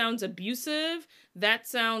 That sounds abusive. That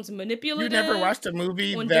sounds You never manipulative watched a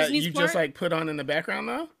movie on that Disney's you just part. like put on in the background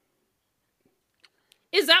though?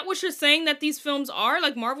 Is that what you're saying that these films are?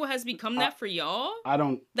 Like Marvel has become I, that for y'all? I don't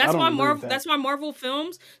agree with That's that. why Marvel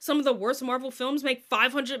films, some of the worst Marvel films make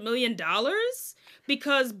 $500 million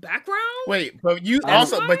because background? Wait, I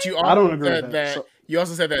That's don't why? but you I don't also agree with said that.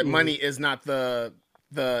 that So money mhm. is not the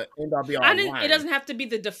end all be all I didn't It why. doesn't have to be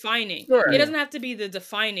the defining. It Sure. Yeah. doesn't have to be the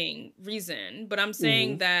defining reason, but I'm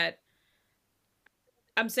saying Hmm. that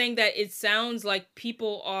I'm saying that it sounds like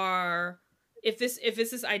people are, if it's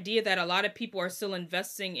this idea that a lot of people are still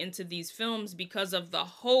investing into these films because of the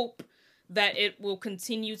hope that it will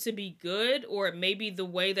continue to be good, or it may be the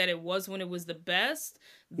way that it was when it was the best.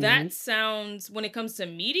 Hmm. That sounds, when it comes to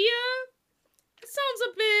media, it sounds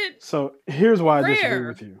a bit So here's why I disagree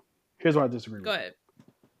with rare. you. Here's why I disagree Go with you. ahead.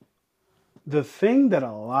 The thing that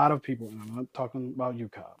a lot of people, and I'm not talking about you,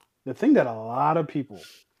 Cobb, the thing that a lot of people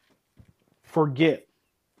forget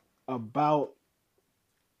about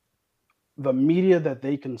the media that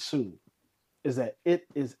they consume is that it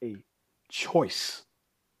is a choice.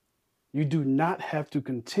 You do not have to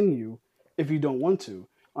continue if you don't want to. You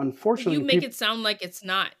Unfortunately, make people. it sound like it's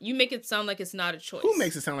not. You make it sound like it's not a Who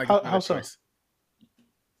makes choice. it sound like it's not How a so? choice?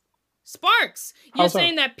 Sparks, How you're so?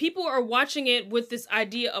 saying that people are watching it with this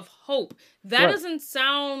idea of hope. That Right. doesn't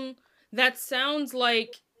sound, that sounds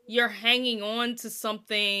like you're hanging on to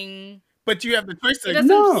something. But you have the choice It to doesn't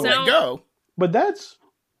No, let sound, go. but that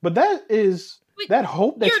is but that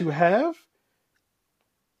hope that you're you have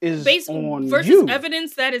is based on versus you.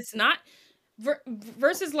 evidence that it's not,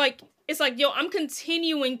 versus like, it's like, yo, I'm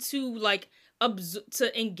continuing to like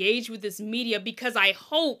to engage with this media because I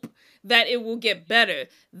hope that it will get better.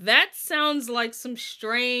 That sounds like some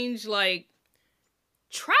strange like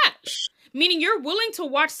trap. Meaning you're willing to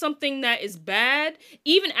watch something that is bad,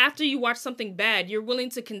 even after you watch something bad, you're willing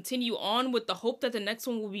to continue on with the hope that the next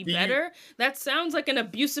one will be Do you better. That sounds like an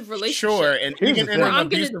abusive sure? relationship. And Here's the even in Where an thing. I'm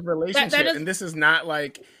gonna, abusive that relationship, is, and this is not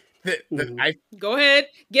like the Mhm. I go ahead,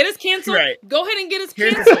 get us canceled. right. Go ahead and get us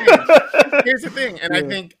Here's the canceled. thing. Here's the thing,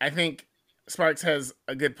 and Yeah. I think Sparks has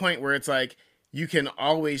a good point where it's like you can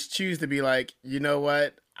always choose to be like, you know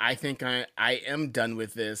what? I think I am done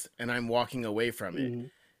with this, and I'm walking away from it.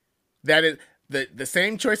 Mhm. That is the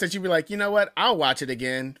same choice that you'd be like, you know what? I'll watch it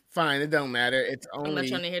again. Fine, it don't matter. I'm not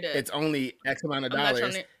trying to hear that. It's only X amount of I'm not trying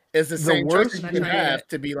dollars. to. It's the The same choice that I'm worst you not can trying to people, hear have that.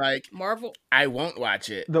 to be like, Marvel. I won't watch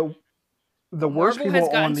it. the worst Marvel people has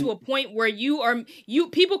gotten on to the. a point where you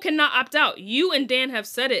people cannot opt out. You and Dan have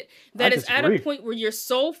said it. I That is at a disagree. point where you're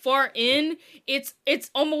so far in, it's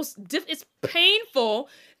almost it's painful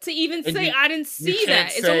to even And say I didn't you see can't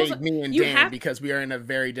that. It's almost say like me and you Dan have, because we are in a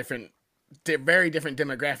very different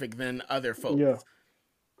demographic than other folks. Yeah.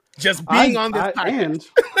 Just being on this I podcast.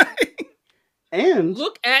 and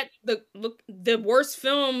look the worst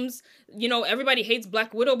films. You know, everybody hates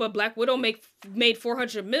Black Widow, but Black Widow made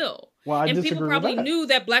 400 mil. well, I And people disagree with probably that. knew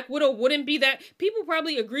that Black Widow wouldn't be that. People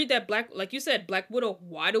probably agreed that like you said, Black Widow,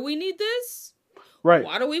 why do we need this? Right.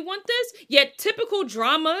 Why do we want this? Yet typical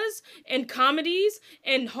dramas and comedies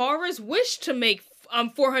and horrors wish to make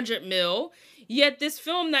 400 mil. Yet this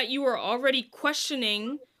film that you were already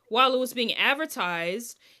questioning while it was being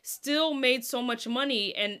advertised still made so much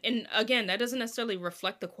money. And again, that doesn't necessarily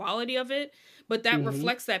reflect the quality of it, but that Hmm.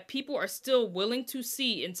 reflects that people are still willing to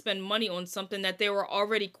see and spend money on something that they were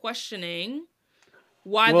already questioning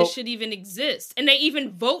why this Well, should even exist. And they even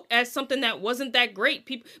vote as something that wasn't that great.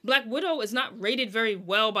 People, Black Widow is not rated very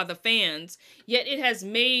well by the fans, yet it has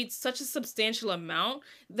made such a substantial amount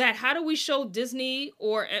that how do we show Disney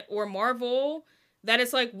or Marvel that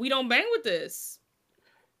it's like we don't bang with this?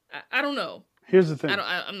 I don't know. here's the thing.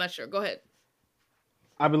 I'm not sure. Go ahead.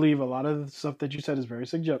 I believe a lot of the stuff that you said is very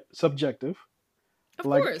subjective. Of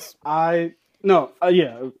Like course. I no,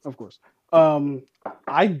 yeah, of course. Um,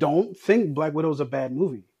 I don't think Black Widow is a bad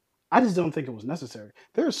movie. I just don't think it was necessary.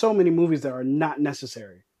 There are so many movies that are not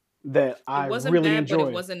necessary that It I wasn't really bad, but it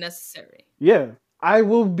enjoy. wasn't necessary. Yeah, I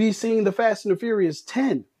will be seeing the Fast and the Furious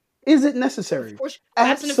 10. Is it Of necessary? course,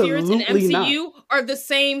 Fast and the Furious and Absolutely not. MCU are the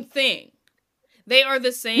same thing. They are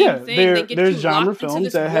the same Yeah, thing. They get there's you genre locked into films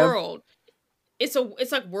this that have. world. It's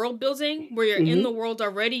like world building where you're in Mhm. the world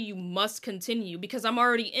already. You must continue because I'm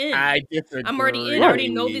already in. I I'm already in. I Right, already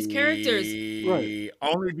know these characters. right.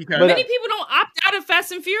 Only because But Many people don't opt out of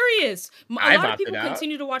Fast and Furious. A I've lot of opted people out.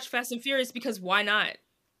 continue to watch Fast and Furious because why not?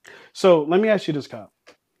 so let me ask you this, Kyle.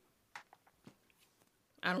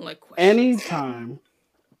 I don't like questions. Anytime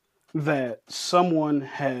that someone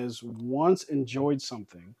has once enjoyed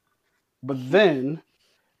something, but then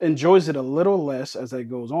enjoys it a little less as it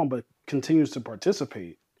goes on, but continues to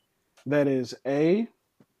participate, that is A,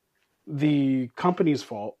 the company's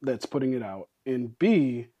fault that's putting it out, and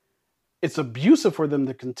B, it's abusive for them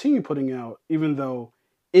to continue putting out, even though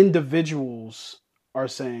individuals are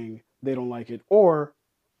saying they don't like it, or,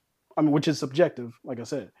 I mean, which is subjective, like I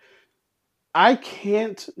said. I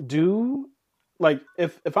can't do, like,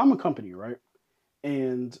 if I'm a company, right?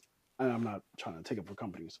 And I'm not trying to take it for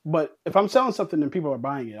companies, but if I'm selling something and people are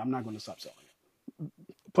buying it, I'm not going to stop selling it.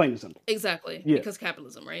 Plain and simple. Exactly. Yeah. Because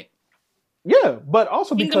capitalism, right? Yeah, but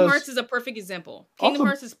also Kingdom Hearts because is a perfect example. Kingdom also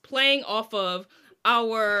Hearts is playing off of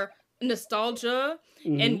our nostalgia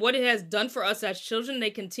mhm. and what it has done for us as children. They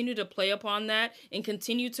continue to play upon that and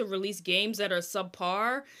continue to release games that are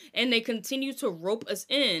subpar, and they continue to rope us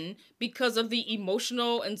in because of the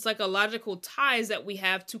emotional and psychological ties that we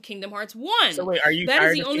have to Kingdom Hearts So 1. wait, are you That is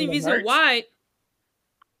tired the of only Kingdom reason Hearts? why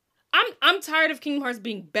I'm tired of Kingdom Hearts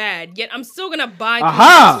being bad, yet I'm still gonna buy Kingdom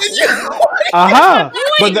Hearts Aha. 4. That's my Aha.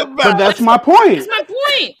 But point. but About? that's That's my that's point. my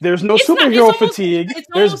point. There's no It's not. It's superhero almost. fatigue. It's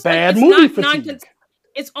There's almost like bad it's movie not non. fatigue.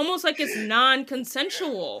 It's almost like it's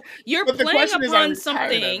non-consensual. You're But the playing question is, are upon we tired of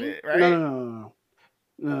something. it, No, right? no, no, no,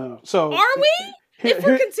 no. No. So Are we? here, here, If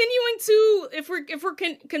we're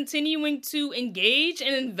continuing to engage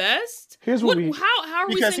and invest, here's what what? we. How are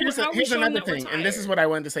we Because saying? How are we here's showing another that we're thing, and this is tired? what I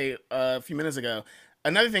wanted to say a few minutes ago.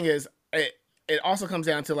 Another thing is it also comes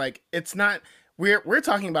down to like it's not we're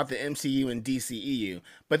talking about the MCU and DCEU,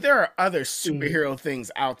 but there are other Mhm. superhero things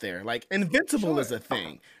out there. Like Invincible is Sure, a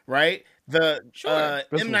thing, right? The sure. M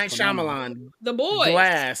Invincible's Night phenomenal. Shyamalan The boys.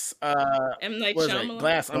 Glass M Night what is it? Shyamalan. Glass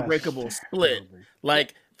Glass is Unbreakable Split. terrible. Yeah,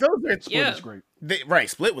 Like those are Split is yeah. great. right,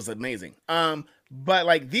 Split was amazing. But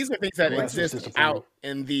like these are things that Glass was exist disappointing. out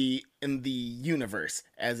in the universe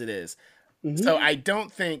as it is. So Hmm. I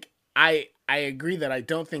don't think I agree that I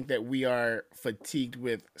don't think that we are fatigued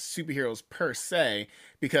with superheroes per se,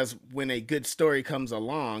 because when a good story comes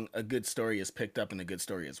along, a good story is picked up and a good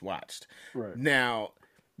story is watched. Right. Now,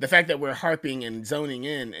 the fact that we're harping and zoning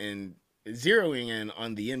in and zeroing in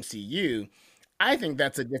on the MCU, I think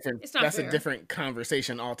It's not that's a fair. different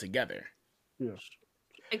conversation altogether. Yeah.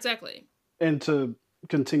 Exactly. And to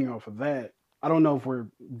continue off of that, I don't know if we're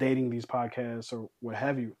dating these podcasts or what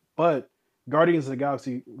have you, but Guardians of the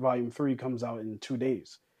Galaxy Volume 3 comes out in 2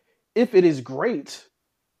 days. If it is great,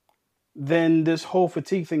 then this whole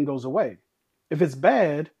fatigue thing goes away. If it's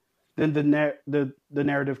bad, then the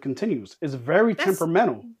narrative continues. It's very That's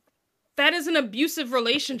temperamental. that is an abusive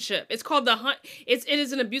relationship. It's called the hunt. It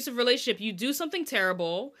is an abusive relationship. You do something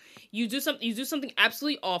terrible. You do something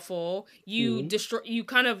absolutely awful. You Hmm. destroy. You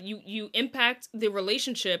kind of you impact the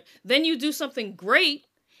relationship. Then you do something great,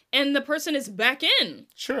 and the person is back in.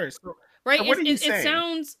 Sure. So Right? what are you It saying?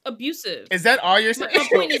 sounds abusive. Is that all you're My saying?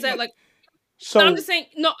 point is So that like no, I'm so just saying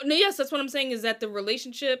no, no. Yes, that's what I'm saying is that the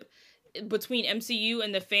relationship between MCU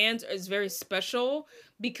and the fans is very special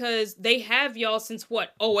because they have y'all since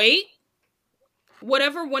what 08,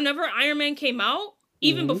 whatever, whenever Iron Man came out,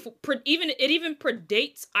 even mhm. before even it even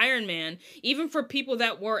predates Iron Man, even for people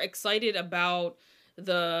that were excited about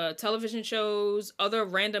the television shows, other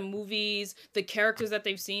random movies, the characters that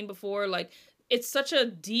they've seen before, like it's such a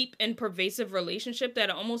deep and pervasive relationship that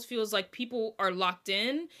it almost feels like people are locked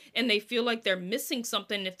in and they feel like they're missing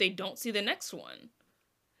something if they don't see the next one.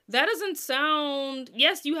 That doesn't sound,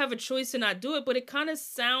 yes, you have a choice to not do it, but it kind of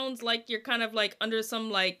sounds like you're kind of like under some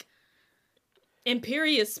like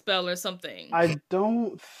Imperious spell or something. I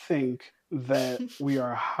don't think that we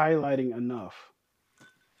are highlighting enough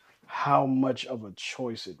how much of a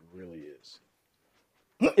choice it really is.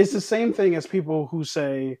 It's the same thing as people who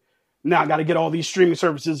say, "Now I got to get all these streaming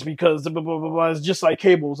services because blah, blah, blah, blah." It's just like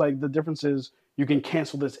cables. Like the difference is you can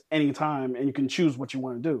cancel this anytime and you can choose what you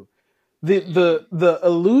want to do. The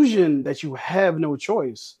illusion that you have no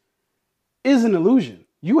choice is an illusion.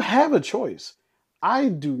 You have a choice. I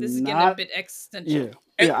do This is getting a not. bit Yeah, existential.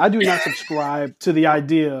 yeah. I do not subscribe to the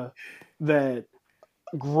idea that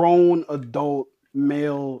grown adult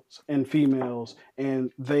males and females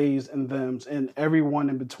and theys and thems and everyone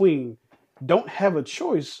in between don't have a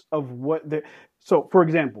choice of what they. So, for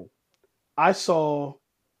example, I saw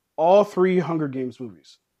all three Hunger Games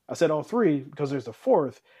movies. I said all three because there's a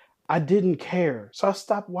fourth. I didn't care, so I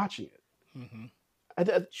stopped watching it. Mm-hmm.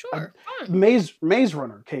 I, Sure, fine. Maze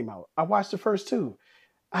Runner came out. I watched the first two.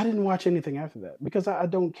 I didn't watch anything after that because I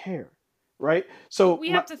don't care. Right? But So we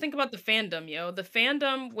my have to think about the fandom, yo. The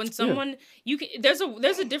fandom when yeah. someone you can there's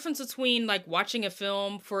a difference between like watching a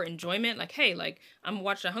film for enjoyment, like hey, like I'm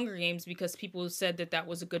watching Hunger Games because people said that that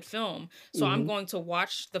was a good film, so I'm Hmm. going to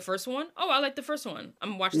watch the first one. Oh, I like the first one. I'm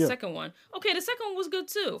gonna watch the Yeah. second one. Okay, the second one was good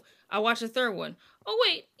too. I watched the third one. Oh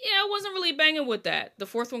wait, yeah, I wasn't really banging with that. The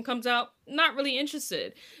fourth one comes out, not really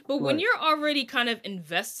interested. But when Right. you're already kind of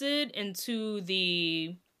invested into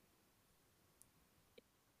the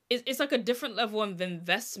it's like a different level of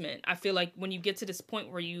investment. I feel like when you get to this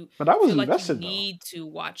point where you But I was feel like you invested though. need to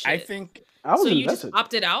watch I it. think I So was you just invested.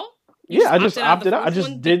 opted out? You Yeah, just I just opted out of the opted out. I fourth just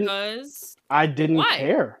one didn't. because I didn't why?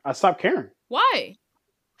 care. I stopped caring. Why?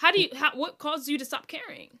 How what caused you to stop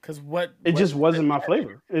caring? because It what just wasn't my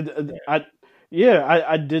flavor. yeah. I Yeah,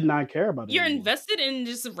 I did not care about it You're anymore. invested in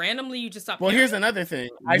just randomly you just stop Well, caring? here's another thing.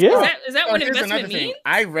 I Is saw. Yeah. that Oh, what here's another investment thing. means?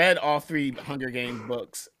 I read all three Hunger Games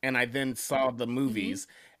books, and I then saw the Hmm. movies.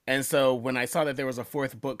 And so when I saw that there was a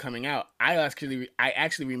fourth book coming out, I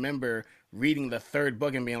actually remember reading the third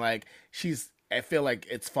book and being like, "She's." I feel like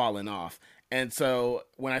it's fallen off. And so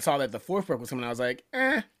when I saw that the fourth book was coming, I was like,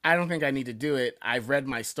 I don't think I need to do it. I've read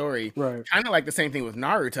my story. Right. Kind of like the same thing with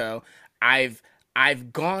Naruto. I've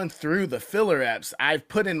I've gone through the filler eps. I've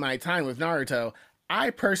put in my time with Naruto. I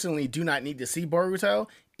personally do not need to see Boruto,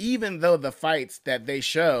 even though the fights that they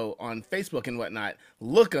show on Facebook and whatnot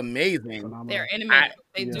look amazing. They're Phenomenal. I animated.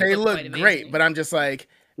 They Yeah. do they look quite look great, amazing. but I'm just like,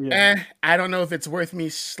 Yeah. I don't know if it's worth me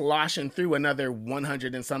sloshing through another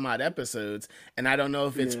 100 and some odd episodes, and I don't know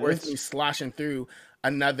if it's Yeah. worth me sloshing through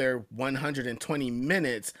another 120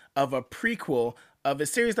 minutes of a prequel of a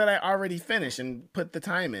series that I already finished and put the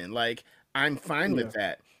time in. Like, I'm fine Yeah. with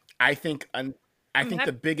that. I think I I'm think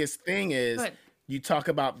the happy. biggest thing is Good. you talk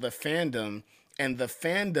about the fandom and the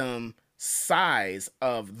fandom size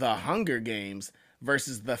of the Hunger Games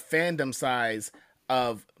versus the fandom size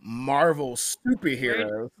of Marvel Very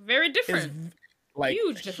superheroes very is different. like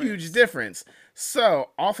Huge a huge difference. difference.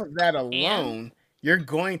 So, off of that And alone, you're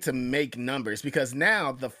going to make numbers because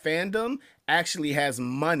now the fandom actually has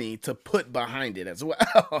money to put behind it as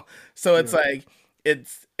well. So it's Yeah. like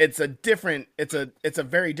it's a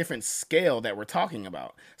very different scale that we're talking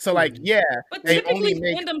about. So like Mhm. yeah, but they only typically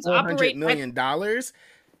make fandoms 400 operate at million dollars.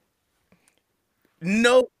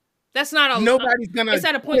 No, that's not nobody's it's gonna at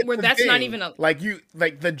a point quit where the that's not thing. even a Like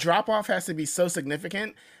the drop off has to be so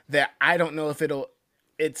significant that I don't know if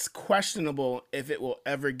it's questionable if it will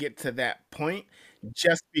ever get to that point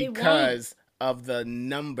just it won't. because of the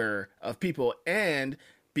number of people and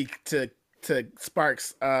to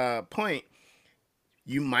Sparks point,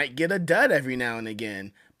 you might get a dud every now and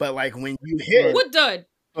again, but like when you hit Right. What dud?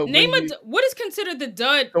 but Name when you what is considered the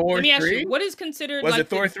dud? Thor Let me ask you, 3, what is considered was it like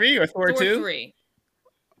Thor the 3 or Thor Thor 2? 3?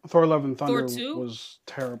 Thor: Love and Thor Thunder 2? was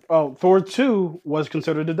terrible. Oh, Thor 2 was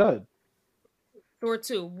considered a dud. Thor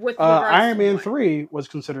 2 with regards Iron to Man what? 3 was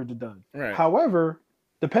considered a dud. Right. However,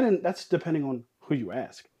 depending on who you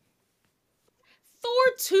ask. Thor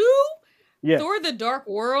 2? Yeah. Thor the Dark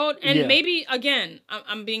World, and Yeah. maybe again,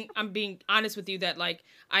 I'm being honest with you that like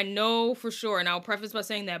I know for sure, and I'll preface by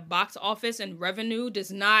saying that box office and revenue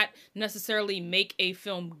does not necessarily make a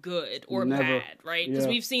film good or Never. bad, right? Because Yeah.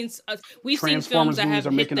 we've seen films Transformers that movies have are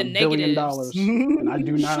hit making the negatives. $1 billion, and I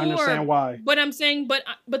do not understand Sure, why. but I'm saying, but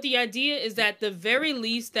the idea is that the very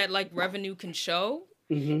least that like revenue can show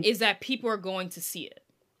Hmm. is that people are going to see it,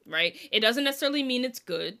 right? It doesn't necessarily mean it's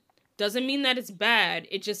good, doesn't mean that it's bad.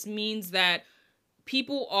 It just means that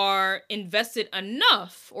people are invested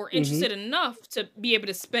enough or Hmm. interested enough to be able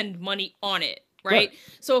to spend money on it, Right. right?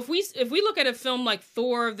 So if we look at a film like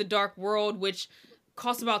Thor: The Dark World, which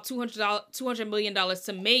cost about $200 million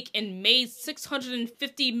to make and made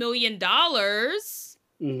 $650 million,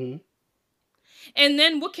 Hmm. and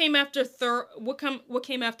then what came after Thor? What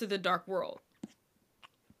came after The Dark World?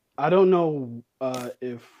 I don't know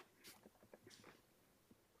if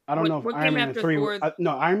What Iron came Man after 3. Thor?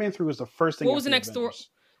 No, Iron Man 3 was the first thing What was the after the next Thor? Avengers.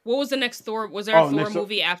 What was the next Thor? Was there a Oh, Thor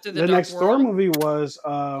movie after The the Dark next Thor World? movie was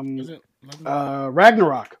Was it Love and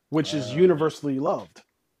Ragnarok, which is Okay. universally loved.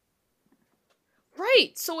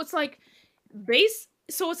 Right. So it's like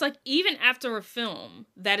even after a film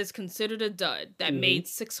that is considered a dud that Hmm. made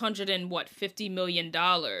 650 million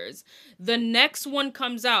dollars, the next one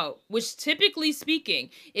comes out, which typically speaking,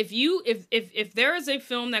 if there is a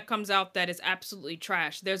film that comes out that is absolutely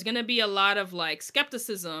trash, there's gonna be a lot of like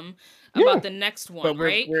skepticism Yeah. about the next But one, we're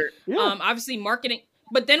right? we're Yeah. Obviously marketing,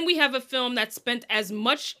 but then we have a film that spent as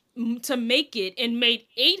much to make it and made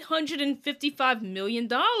 $855 million.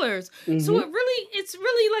 So Hmm. it's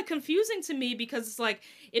really like confusing to me because it's like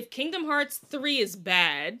if Kingdom Hearts 3 is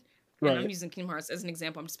bad, and I'm Right. using Kingdom Hearts as an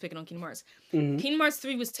example, I'm just picking on Kingdom Hearts. Hmm. Kingdom Hearts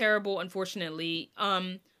 3 was terrible, unfortunately.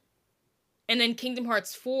 And then Kingdom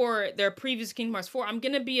Hearts 4, their previous Kingdom Hearts 4, I'm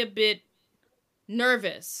gonna be a bit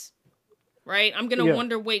nervous, right? I'm gonna Yeah.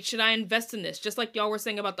 wonder, wait, should I invest in this? Just like y'all were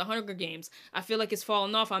saying about the Hunger Games. I feel like it's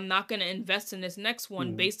fallen off. I'm not gonna invest in this next one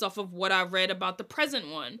Hmm. based off of what I read about the present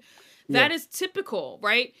one. Yeah. That is typical,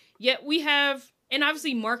 right? Yet we have, and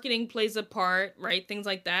obviously marketing plays a part, right? Things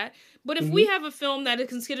like that. But if Hmm. we have a film that is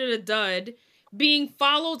considered a dud being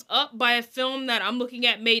followed up by a film that I'm looking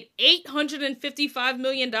at made $855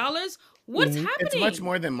 million, what's Hmm. it's much happening?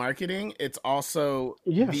 more than marketing. It's also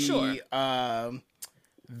Yeah. Sure.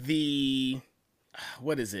 the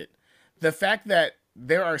what is it? The fact that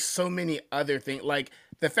there are so many other things, like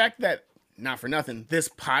the fact that not for nothing, this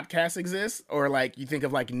podcast exists, or like you think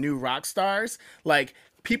of like new rock stars, like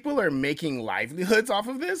people are making livelihoods off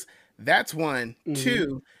of this. That's one. Hmm.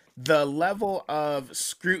 Two, the level of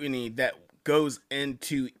scrutiny that goes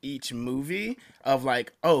into each movie of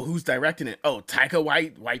like, oh, who's directing it? Oh, Taika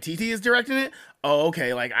Waititi is directing it. Oh,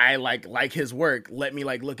 okay, like I like his work. Let me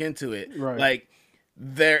like look into it. Right. Like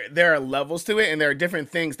there are levels to it, and there are different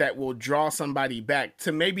things that will draw somebody back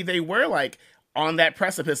to maybe they were like on that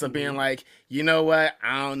precipice of being Hmm. like, you know what,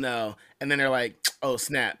 I don't know, and then they're like, oh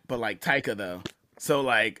snap, but like Taika though, so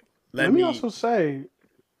like let Let me me also say,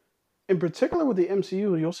 in particular with the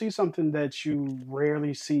MCU, you'll see something that you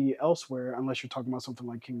rarely see elsewhere unless you're talking about something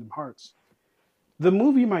like Kingdom Hearts. The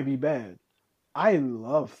movie might be bad. I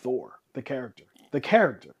love Thor, the character. The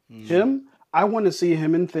character. mm, Him, I want to see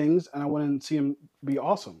him in things and I want to see him be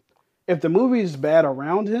awesome. If the movie is bad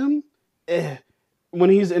around him, eh. When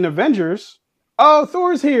he's in Avengers, oh,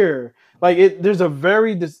 Thor's here. Like there's a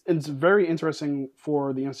it's very interesting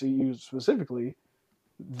for the MCU specifically.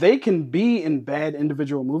 They can be in bad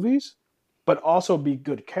individual movies, but also be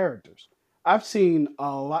good characters. I've seen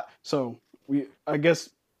a lot. So I guess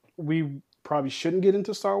we probably shouldn't get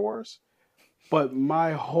into Star Wars, but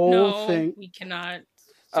my whole No, thing, we cannot.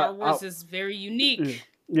 uh, Star uh, Wars is very yeah, unique.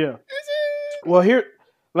 yeah. Well, here,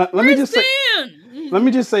 let me Where's just say, Dan? let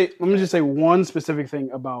me just say one specific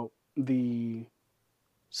thing about the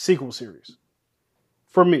sequel series.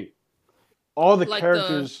 For me, all the Like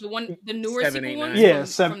characters, the newer seven, sequel eight, ones nine. yeah,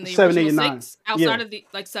 from the seven, eight, original and nine, 6 yeah, outside of the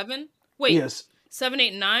like 7. Wait, yes, 7,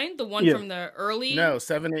 8, 9, the one yeah. from the early No,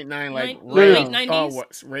 7, 8, 9, like No, late Ray no,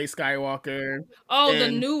 '90s. Ray Skywalker, Oh, the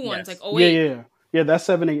and new ones like yes, oh yeah, eight. yeah, yeah, yeah. That's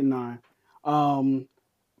 7, 8, and 9. Um,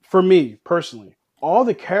 for me personally, all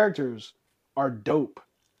the characters are dope.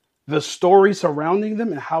 The story surrounding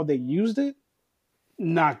them and how they used it,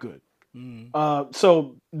 not good. mm.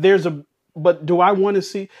 So there's a, but do I want to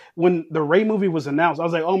see when the Ray movie was announced? I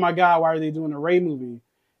was like, oh my god, why are they doing a Ray movie?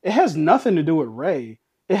 It has nothing to do with Ray.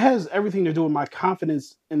 It has everything to do with my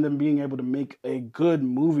confidence in them being able to make a good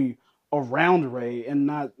movie around Ray and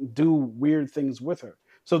not do weird things with her.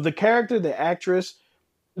 So the character, the actress,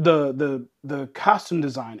 the costume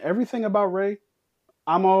design, everything about Ray,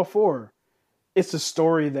 I'm all for. It's the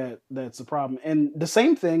story that's the problem, and the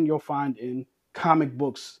same thing you'll find in comic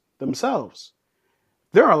books themselves.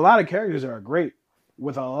 There are a lot of characters that are great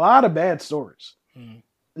with a lot of bad stories. Mm.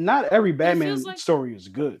 Not every But it feels Batman like story is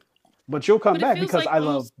good, but you'll come but it back feels because like I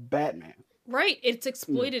love almost Batman. right. It's Yeah.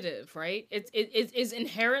 exploitative, right? It is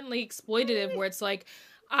inherently exploitative where it's like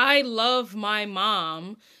I love my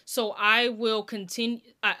mom, so I will continue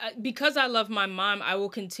because I love my mom, I will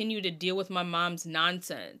continue to deal with my mom's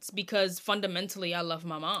nonsense because fundamentally I love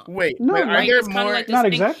my mom. Wait, but No, are Right? not there It's kind of more? like this not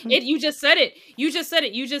thing. exactly. It you just said it. You just said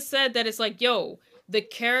it. You just said that it's like, yo, the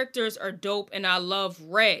characters are dope and I love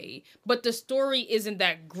Ray, but the story isn't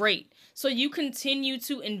that great. So you continue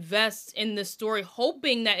to invest in the story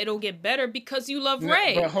hoping that it'll get better because you love No, but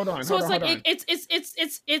Ray. hold on, So hold it's on, like hold on. it's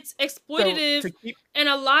So exploitative, to keep and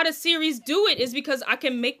a lot of series do it is because I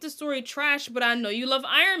can make the story trash, but I know you love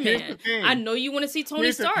Iron here's the Man. I thing. know you want to see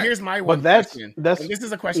Tony Here's Stark. my But one question, that's and this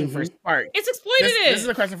is a question for hmm Sparks. It's This is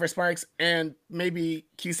a exploitative. question for Sparks, and maybe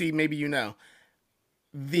QC, maybe you know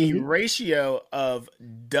the hmm ratio of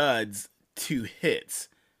duds to hits,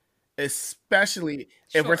 especially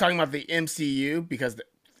if we're Sure. talking about the MCU, because the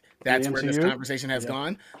that's where this MCU. conversation has Yeah.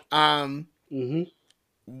 gone. Um, hmm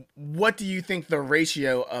what do you think the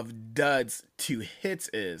ratio of duds to hits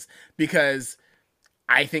is? Because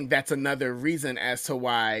I think that's another reason as to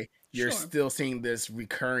why you're Sure. still seeing this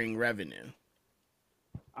recurring revenue.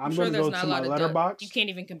 I'm I'm sure gonna there's go not to a my lot of you letterbox. can't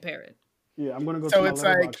even compare it. Yeah, I'm gonna go to So my it's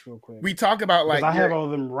like letterbox real quick we talk about because like I have you're all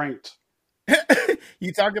of them ranked.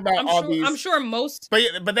 you talk about all I'm these, sure most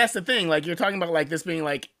but that's the thing, like you're talking about like this being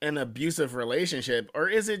like an abusive relationship, or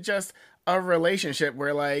is it just a relationship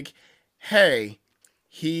where like, hey,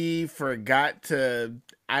 he forgot to,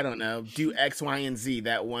 I don't know, do X, Y, and Z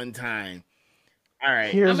that one time. All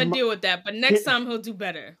right. I'm Here's gonna my deal with that, but next here, time he'll do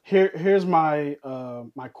better. here's my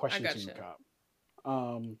my I question to you, gotcha. Cop.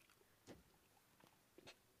 Um,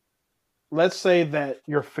 let's say that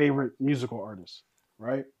your favorite musical artist,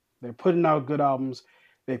 right? They're putting out good albums.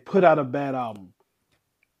 They put out a bad album.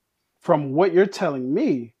 From what you're telling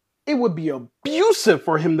me, it would be abusive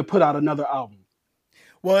for him to put out another album.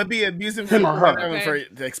 Well, it'd be abusive for Him him or to put out her. an album Okay.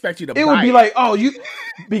 to expect you to It would buy be it. like, oh, you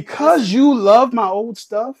because Listen. you love my old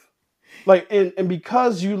stuff, like and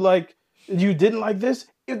because you didn't like this,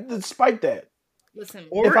 despite that. Listen.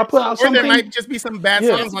 If Or I put So out or there something, might just be some bad yeah,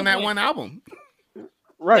 songs that's a on good that point. one album.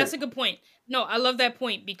 right. That's a good point. No, I love that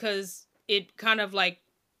point because it kind of like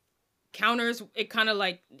counters it, kind of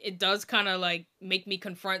like it does kind of like make me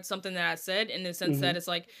confront something that I said, in the sense Mm-hmm. that it's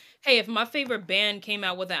like, hey, if my favorite band came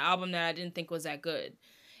out with an album that I didn't think was that good,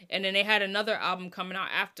 and then they had another album coming out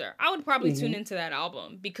after, I would probably Mm-hmm. tune into that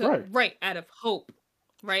album, because Right. right, out of hope.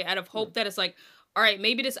 Right, out of hope that it's like, all right,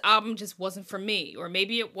 maybe this album just wasn't for me, or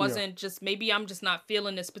maybe it Yeah. wasn't, just maybe I'm just not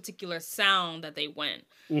feeling this particular sound that they went.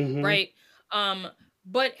 Mm-hmm. Right?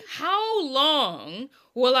 But how long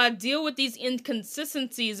will I deal with these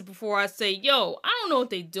inconsistencies before I say, yo, I don't know what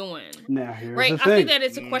they're doing? Now here's Right? the I think thing. that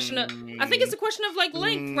it's a question of I think it's a question of like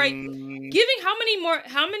length, right? Giving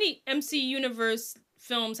how many MC Universe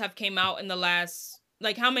films have came out in the last,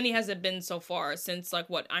 like, how many has it been so far since, like,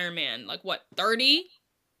 what, Iron Man? Like, what, 30?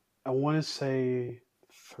 I want to say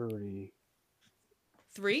 30,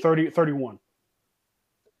 3? 30, 31.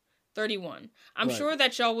 31. I'm Right. sure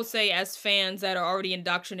that y'all will say, as fans that are already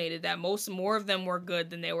indoctrinated, that more of them were good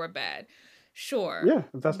than they were bad. Sure. Yeah,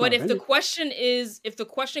 if that's my But if the opinion.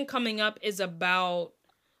 question coming up is about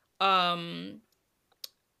um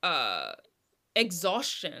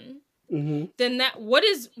exhaustion, Mm-hmm. then that what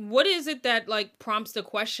is it that like prompts the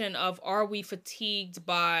question of, are we fatigued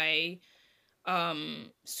by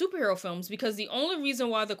superhero films? Because the only reason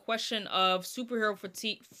why the question of superhero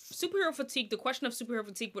fatigue the question of superhero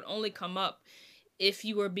fatigue would only come up if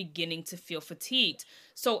you were beginning to feel fatigued.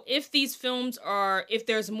 So if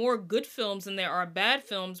there's more good films than there are bad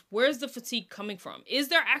films, where's the fatigue coming from? Is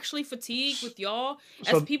there actually fatigue with y'all as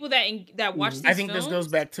So people that watch Mhm. these I think films? this goes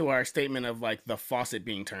back to our statement of like the faucet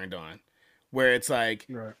being turned on, where it's like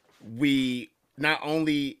right. we not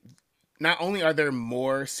only are there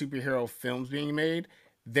more superhero films being made,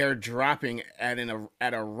 they're dropping at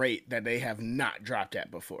a rate that they have not dropped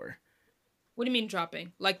at before. What do you mean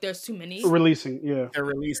dropping? Like there's too many? Releasing, yeah. They're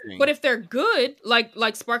releasing. But if they're good, like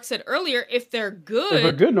Spark said earlier, if they're If they're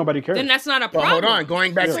good, good, nobody cares. then that's not a But problem. hold on,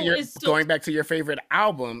 going back People to your is still- going back to your favorite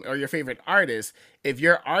album or your favorite artist, if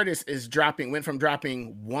your artist went from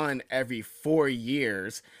dropping one every 4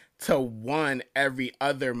 years to one every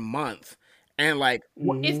other month, and like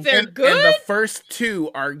if they're and good, the first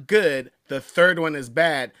two are good, the third one is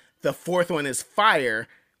bad, the fourth one is fire.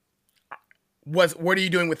 What are you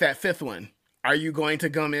doing with that fifth one? Are you going to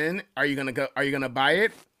come in? Are you gonna buy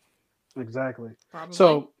it? Exactly. probably.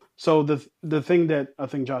 So the thing that I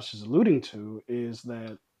think Josh is alluding to is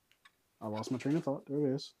that I lost my train of thought.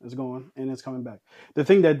 There it is. It's going and it's coming back. The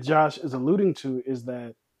thing that Josh is alluding to is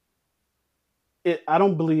that I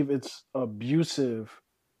don't believe it's abusive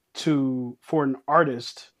for an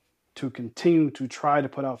artist to continue to try to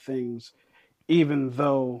put out things even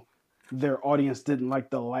though their audience didn't like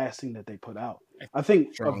the last thing that they put out. I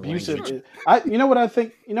think Strong abusive language. you know what I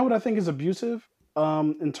think is abusive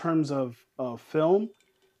in terms of film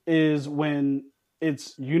is when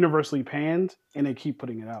it's universally panned and they keep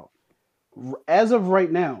putting it out. As of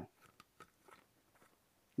right now,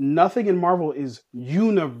 nothing in Marvel is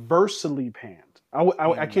universally panned.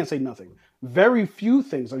 I can't say nothing. Very few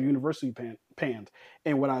things are universally panned.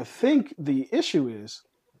 And what I think the issue is,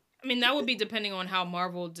 I mean, that would be depending on how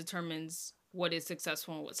Marvel determines what is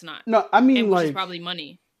successful and what's not. no, I mean, and which like, is probably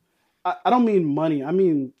money. I don't mean money. I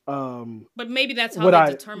mean, but maybe that's how what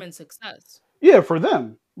they determine success. Yeah, for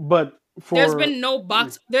them. But there's been no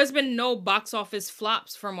box office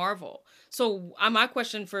flops for Marvel. So my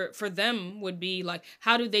question for them would be like,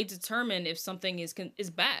 how do they determine if something is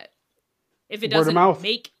bad? If it doesn't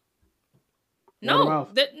make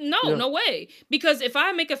no way. Because if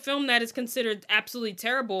I make a film that is considered absolutely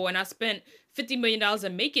terrible and I spent $50 million to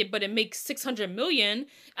make it, but it makes $600 million,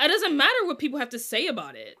 it doesn't matter what people have to say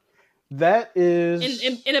about it. That is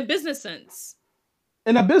in a business sense.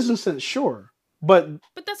 In a business sense, sure. But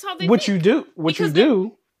that's how they what think. you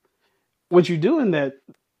do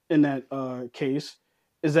in that case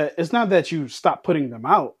is that it's not that you stop putting them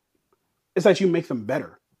out, it's that you make them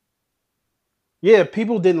better. Yeah,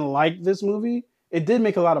 people didn't like this movie. It did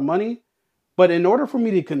make a lot of money, but in order for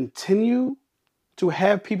me to continue to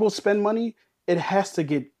have people spend money, it has to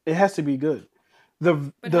be good.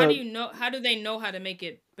 How do they know how to make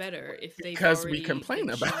it better if they because we complain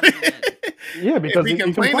about it? Yeah, because if we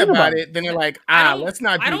complain about it, then they're like, let's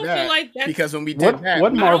not do that. I don't feel like that's, because when we did that, I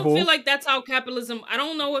don't feel like that's how capitalism. I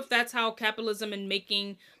don't know if that's how capitalism and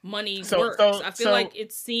making money works. I feel like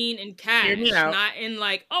it's seen in cash, not in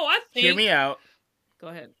like, I think. Hear me out. Go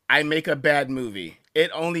ahead. I make a bad movie. It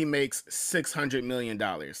only makes $600 million.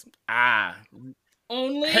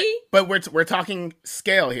 Only? But we're talking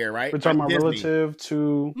scale here, right? We're talking about relative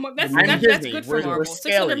to that's good for Marvel.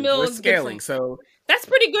 600 million is scaling, so that's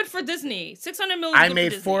pretty good for Disney. 600 million. I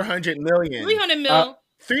made 400 million. 300 mil.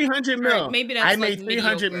 300 All right, mil. maybe I that's like made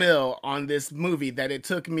 300 mediocre. mil on this movie that it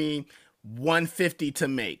took me 150 to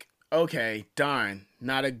make. Okay, darn,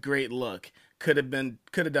 not a great look. Could have done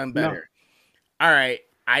No. better. All right,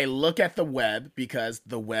 I look at the web because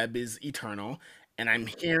the web is eternal, and I'm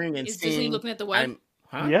hearing and Is Disney seeing. looking at the web? I'm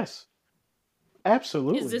huh, Yes. Is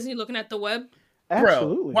Absolutely. Disney looking at the web? bro?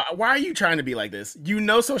 Absolutely. Why are you trying to be like this? You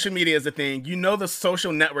know, social media is a thing. You know, the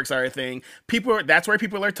social networks are a thing. That's where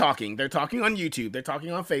people are talking. They're talking on YouTube. They're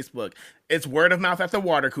talking on Facebook. It's word of mouth at the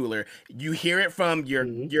water cooler. You hear it from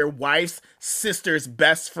Hmm. your wife's sister's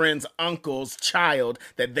best friend's uncle's child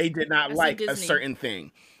that they did not I said like a Disney. certain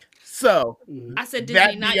thing. So Hmm. I said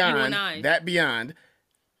Disney, not you and I. that beyond,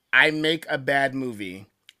 I make a bad movie.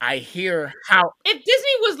 I hear how. If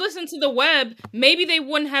Disney was listening to the web, maybe they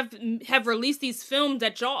wouldn't have released these films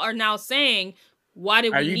that y'all are now saying. Why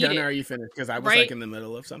did Are we you need done or it? are you finished? Because I was like Right? in the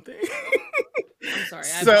middle of something. I'm sorry.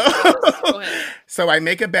 I so, apologize. Go ahead. so I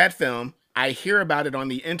make a bad film. I hear about it on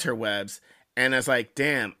the interwebs, and it's like,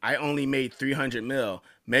 damn, I only made 300 mil.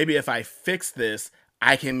 Maybe if I fix this,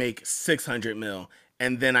 I can make 600 mil,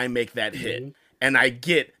 and then I make that hit, Hmm. and I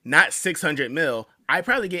get not 600 mil. I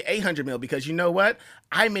probably get 800 mil because you know what?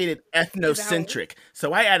 I made it Is that how ethnocentric.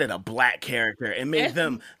 So I added a black character and made eh,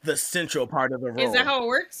 them the central part of the is that role. how it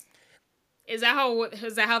works? Is that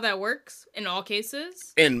how that works in all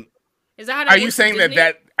cases? And Is that how are that you works with saying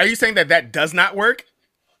Disney? are you saying that that does not work?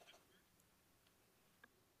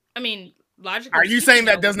 I mean, Are logically you speaking, saying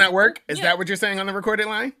that that does would be not cool. work? Is Yeah. that what you're saying on the recorded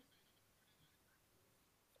line?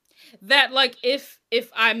 That like if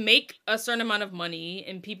I make a certain amount of money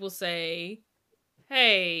and people say,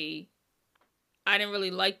 "Hey, I didn't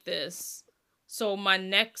really like this," so my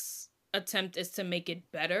next attempt is to make it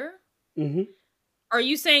better. Hmm. Are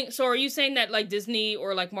you saying that like Disney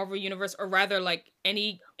or like Marvel Universe or rather like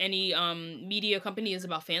any media company is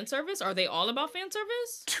about fan service? Are they all about fan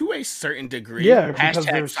service? To a certain degree. Yeah, because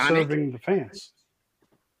Hashtag they're Sonic. serving the fans.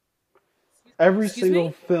 Every Excuse single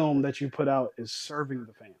me? film that you put out is serving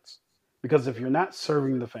the fans. Because if you're not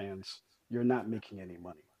serving the fans, you're not making any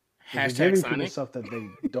money. If you're Hashtag giving people Sonic. stuff that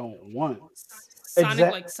they don't want,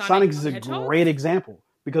 Sonic like Sonic Sonic is a the Hedgehog? great example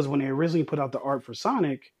because when they originally put out the art for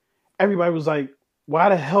Sonic, everybody was like, "Why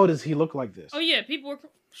the hell does he look like Oh this?" yeah, people were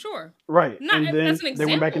sure. Right, Not and that's then an they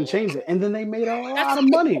went back and example. changed it, and then they made a That's lot of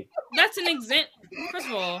money. that's an example. First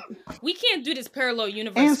of all, we can't do this parallel And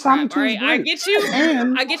universe Sonic crap. All Two is right, great,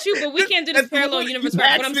 and I get you, but we can't do this parallel You universe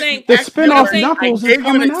crap. What I'm asked me. You saying, the asked me what I'm about spinoff it. saying, I Knuckles is gave you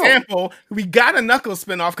an coming out. example. We got a Knuckles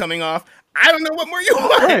spinoff coming off. I don't know what more you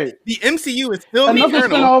want. Right, The MCU is still a Knuckles because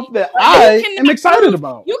eternal. spinoff that you I am cannot excited prove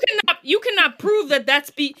about. you cannot prove that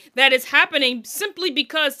that is happening simply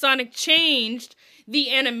because Sonic changed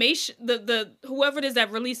the animation. The whoever it is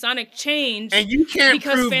that released Sonic changed And you can't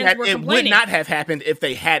because prove fans that were it would complaining. not have happened if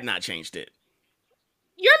they had not changed it.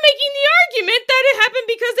 You're making the argument that it happened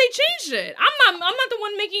because they changed it. I'm not the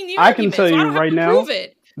one making the I can argument, tell so I you don't have right to prove now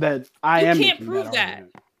it. that I You am can't making that prove that.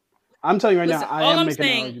 argument. I'm telling you right now, Listen, I am making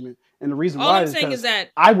that argument, and the reason all why I'm is saying is because that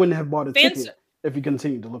I wouldn't have bought a fans ticket if he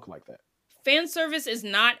continued to look like that. fan service is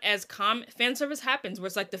not as common. Fan service happens where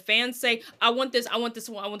it's like the fans say, "I want this, I want this,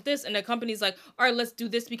 I want this," and the company's like, "All right, let's do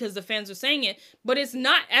this because the fans are saying it." But it's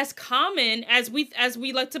not as common as we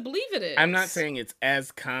like to believe it I'm not is. saying it's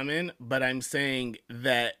as common, but I'm saying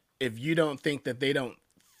that if you don't think that they don't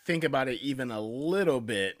think about it even a little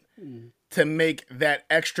bit Mm. to make that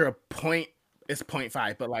extra point, it's point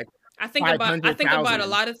 0.5, but like I think about a 500,000.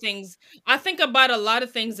 lot of things. I think about a lot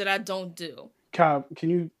of things that I don't do. Cobb, can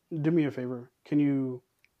you do me a favor? Can you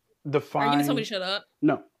Are you gonna tell me define? to shut up?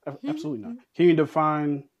 No, absolutely not. Can you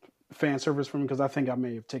define fan service for me? Because I think I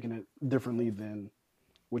may have taken it differently than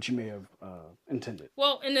what you may have intended.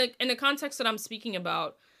 Well, in the context that I'm speaking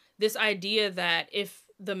about, this idea that if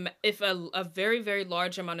a very very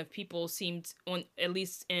large amount of people seemed on at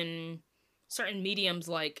least in certain mediums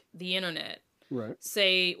like the internet Right.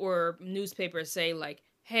 say or newspapers say like,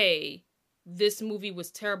 "Hey, this movie was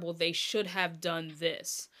terrible. They should have done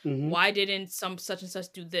this. Mm-hmm. Why didn't some such and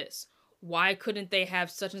such do this? Why couldn't they have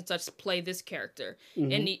such and such play this character?"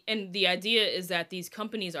 Mm-hmm. And the idea is that these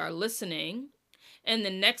companies are listening, and the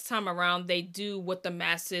next time around they do what the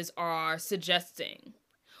masses are suggesting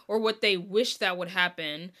or what they wish that would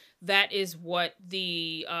happen. That is what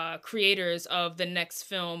the creators of the next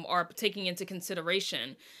film are taking into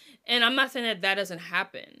consideration. And I'm not saying that that doesn't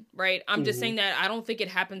happen, right? I'm just Mm-hmm. saying that I don't think it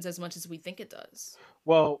happens as much as we think it does.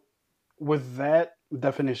 Well, with that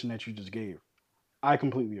definition that you just gave, I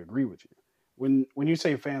completely agree with you. When you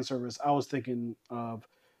say fan service, I was thinking of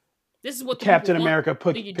This is what the people Captain want, America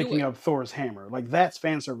so you do picking it. up Thor's hammer. Like that's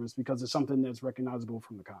fan service because it's something that's recognizable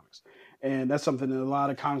from the comics, and that's something that a lot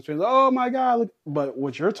of comics fans. Oh my god! Look. But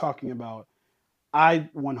what you're talking about, I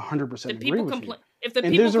The 100% agree people with you, complain. If the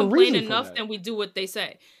and people there's a complain reason for enough, that. then we do what they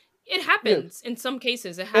say. It Yeah, happens in some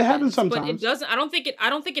cases. It it happens happens, but it sometimes. doesn't. I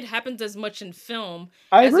don't think it happens as much in film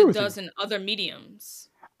I as agree it with you. does in other mediums.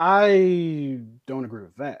 I don't agree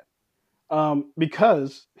with that.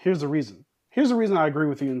 Because here's the reason. Here's the reason I agree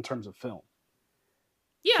with you in terms of film.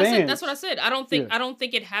 Yeah, I said that's what I Fans, said. I don't think yeah, I don't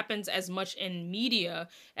think it happens as much in media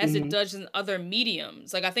as it hmm does in other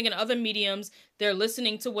mediums. Like I think in other mediums, they're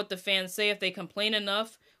listening to what the fans say. If they complain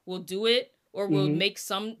enough, we'll do it or hmm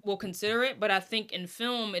we'll consider it. But I think in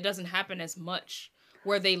film it doesn't happen as much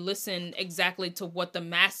where they listen exactly to what the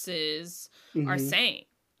masses are hmm saying.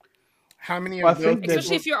 How many Well, I of those think that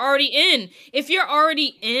Especially people? if you're already in. If you're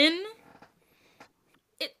already in,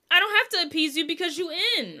 I don't have to appease you because you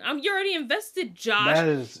in. You're already invested, Josh. that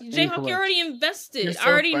is Jayhawk, you're incorrect. already You're invested. I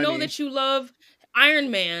so already know funny. that you love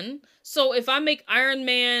Iron Man. So if I make Iron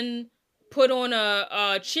Man put on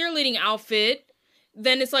a cheerleading outfit,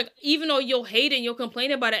 then it's like even though you'll hate it and you'll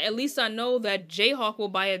complain about it, at least I know that Jayhawk will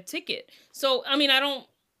buy a ticket. So I mean, I don't.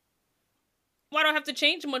 Why do I have to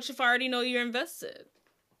change much if I already know you're invested?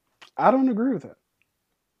 I don't agree with that.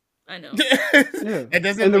 I know. Yeah, It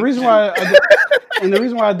doesn't and the make reason sense. why and the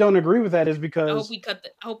reason why I don't agree with that is I hope because we cut.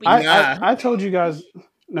 I hope we I cut I, that. Nah. I told you guys.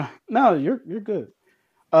 No, no, you're good.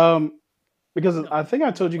 Um, because No, I think I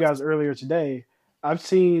no told you guys questions. earlier today. I've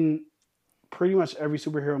seen pretty much every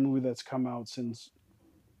superhero movie that's come out since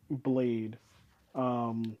Blade,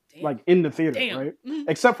 Damn. like in the theater, Damn. right?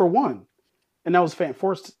 Except for one, and that was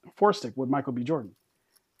Force Stick with Michael B. Jordan.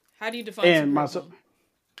 How do you define And my superhero so- film?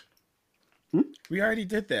 hmm? We already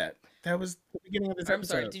did that. That was the beginning of this I'm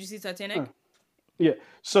sorry. episode. Did you see Uh, Titanic? yeah.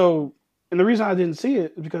 So, and the reason I didn't see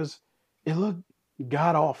it is because it looked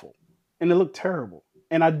god awful, and it looked terrible,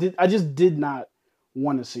 and I just did not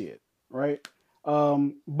want to see it, right?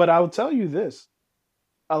 But I will tell you this: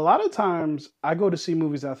 a lot of times I go to see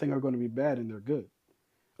movies that I think are going to be bad, and they're good.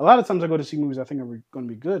 A lot of times I go to see movies I think are going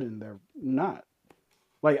to be good, and they're not.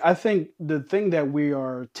 Like I think the thing that we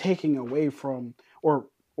are taking away from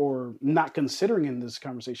or not considering in this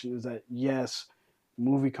conversation is that yes,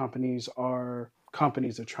 movie companies are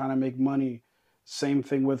companies that are trying to make money. Same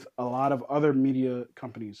thing with a lot of other media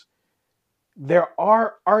companies. There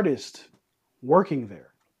are artists working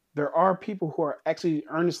there. There are people who are actually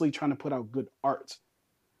earnestly trying to put out good art.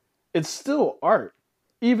 It's still art,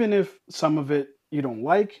 even if some of it you don't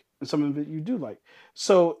like and some of it you do like.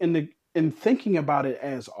 So in thinking about it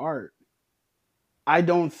as art, I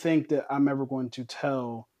don't think that I'm ever going to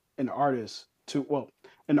tell an artist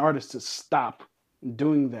an artist to stop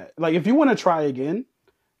doing that. Like if you want to try again,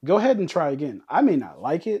 go ahead and try again. I may not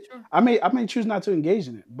like it. Sure. I may choose not to engage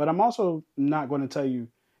in it, but I'm also not going to tell you,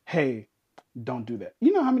 hey, don't do that.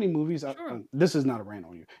 You know how many movies? Sure. This is not a rant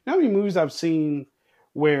on you. You know how many movies I've seen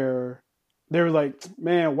where they're like,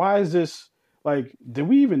 man, why is this? Like, did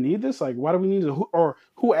we even need this? Like, why do we need to? Or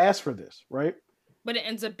who asked for this? Right? But it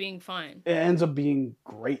ends up being fine. It ends up being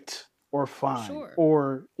great or fine Sure.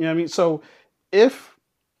 or you know what I mean. So if,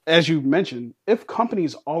 as you mentioned, if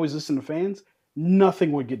companies always listen to fans,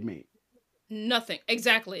 nothing would get made. Nothing.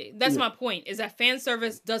 Exactly. That's Yeah. my point, is that fan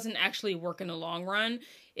service doesn't actually work in the long run.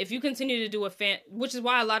 If you continue to do which is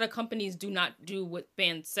why a lot of companies do not do what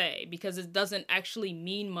fans say, because it doesn't actually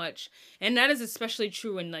mean much. And that is especially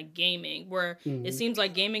true in like gaming, where it hmm seems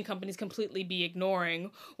like gaming companies completely be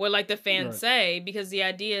ignoring what like the fans Right. say, because the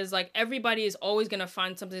idea is like everybody is always going to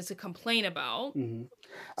find something to complain about. hmm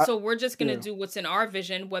I, So we're just going to yeah. do what's in our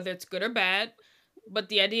vision, whether it's good or bad. But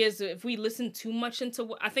the idea is that if we listen too much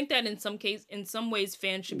into, I think that in some ways,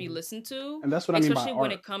 fans should be hmm listened to, And that's what I mean by especially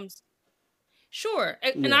when art. it comes. Sure,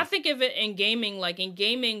 and Yeah. I think of it in gaming, like in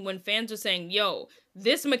gaming, when fans are saying, "Yo,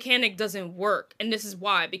 this mechanic doesn't work, and this is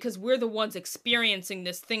why," because we're the ones experiencing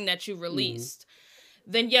this thing that you hmm released.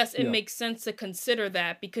 Then yes, it Yeah. makes sense to consider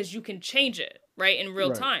that because you can change it right in real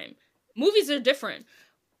Right. time. Movies are different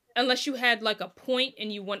unless you had like a point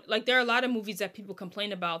and you want, like there are a lot of movies that people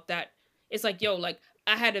complain about that it's like, yo, like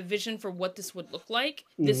I had a vision for what this would look like,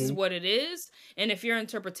 this is hmm what it is, and if your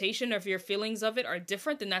interpretation or if your feelings of it are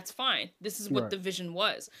different, then that's fine, this is what Right. the vision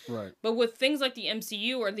was. Right. But with things like the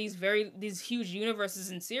MCU or these huge universes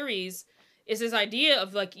and series, is this idea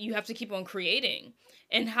of like you have to keep on creating,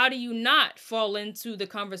 and how do you not fall into the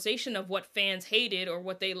conversation of what fans hated or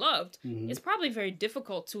what they loved? hmm It's probably very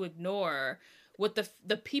difficult to ignore what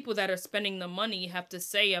the people that are spending the money have to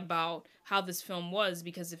say about how this film was,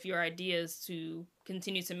 because if your idea is to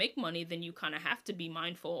continue to make money, then you kind of have to be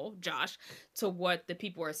mindful, Josh, to what the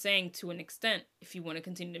people are saying to an extent if you want to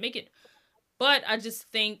continue to make it. But I just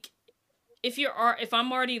think if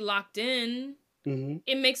I'm already locked in, Mm-hmm.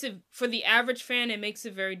 it makes it, for the average fan, it makes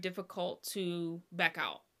it very difficult to back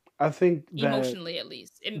out, I think that emotionally at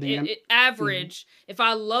least. the It mhm. average, if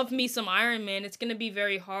I love me some Iron Man, it's gonna be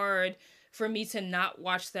very hard for me to not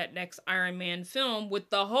watch that next Iron Man film with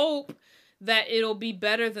the hope that it'll be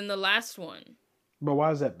better than the last one, But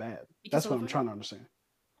why is that bad? because That's I what love I'm Iron trying to Man. understand.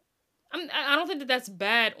 I don't think that that's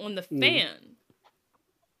bad on the Mm. fan.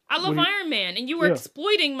 I What love do you? Iron Man, and you were Yeah,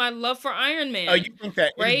 exploiting my love for Iron Oh, you Man, think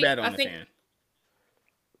that is right? bad I on the think fan?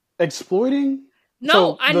 exploiting.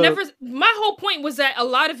 no, So I the never. My whole point was that a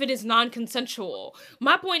lot of it is non-consensual.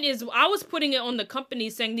 My point is, I was putting it on the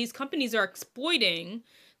companies, saying these companies are exploiting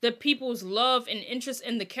the people's love and interest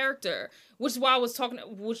in the character, which is why I was talking,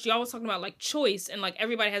 which y'all was talking about, like choice and like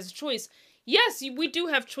everybody has a choice. Yes, we do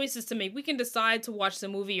have choices to make. We can decide to watch the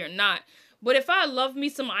movie or not. But if I love me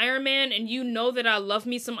some Iron Man and you know that I love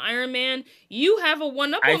me some Iron Man, you have a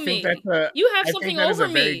one up I on think that's me. a. You have I think something that is over a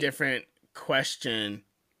very me. different question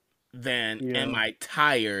than am yeah, I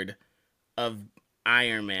tired of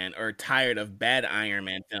Iron Man or tired of bad Iron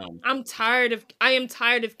Man films. I am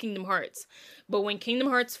tired of Kingdom Hearts. But when Kingdom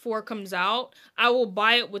Hearts 4 comes out, I will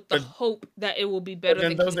buy it with the But hope that it will be but better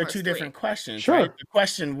then than those Kingdom are Hearts two 3. different questions, right? sure, The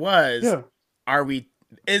question was, yeah, are we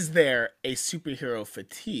is there a superhero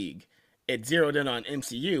fatigue? It zeroed in on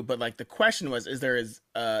MCU, but like the question was, is there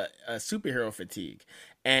a superhero fatigue?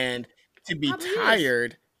 And to be Probably is.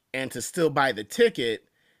 tired and to still buy the ticket,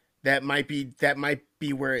 that might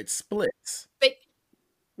be where it splits. They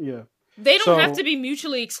yeah. they don't have to So be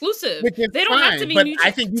mutually exclusive. Which is They don't have to fine, be but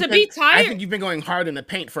mutual to be I tired. think you've been going hard in the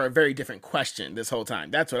paint for a very different question this whole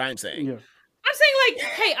time. That's what I'm saying. yeah, I'm saying like,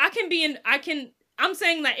 hey, I'm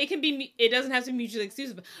saying that it can be, it doesn't have to be mutually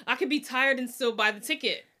exclusive. I could be tired and still buy the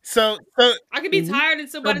ticket. So so I could be hmm tired and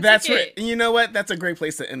still so buy the that's where ticket. you know what? That's a great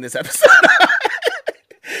place to end this episode.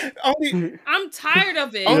 only I'm tired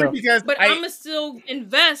of only it, yeah, because but I I'ma still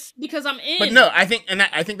invest because I'm but no, in. I think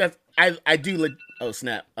that's I do oh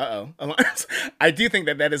snap. Uh-oh. Alarms. I do think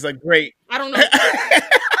that that is a great I don't know.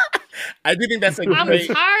 I do think that's a I'm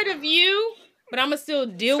great tired of you, but I'ma still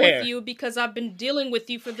deal with fair. you because I've been dealing with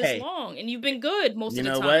you for this Hey, long and you've been good most you of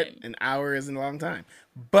the know what? time. An hour isn't a long time.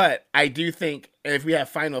 But I do think if we have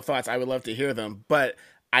final thoughts, I would love to hear them. But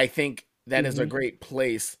I think that is a hmm great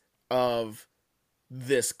place of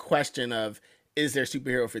this question of is there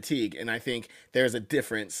superhero fatigue? And I think there's a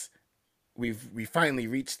difference. We finally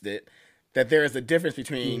reached it. That there is a difference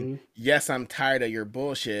between hmm yes, I'm tired of your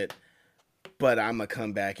bullshit, but I'm gonna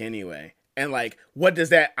come back anyway. And like, what does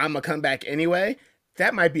that I'm gonna come back anyway?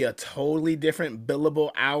 That might be a totally different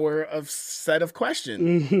billable hour of set of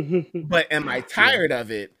questions. But am I yeah, tired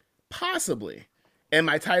of it? Possibly. Am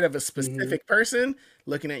I tired of a hmm specific person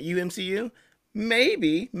looking at you, MCU?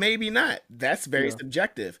 Maybe, maybe not. That's very yeah.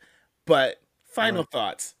 subjective. But All final right.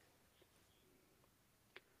 thoughts.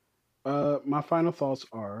 My final thoughts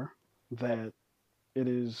are that it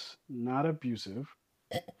is not abusive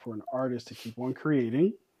for an artist to keep on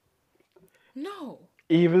creating, No.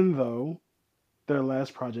 even though their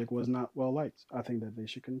last project was not well liked. I think that they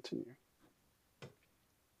should continue.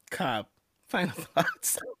 Cobb, final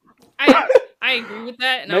thoughts. I I agree with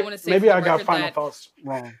that, and I want to say for Maybe the I got record final that thoughts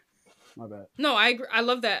wrong. My bad. no, I agree, I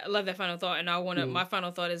love that. I love that final thought, and I want to. hmm My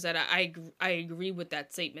final thought is that I agree with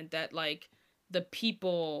that statement that like the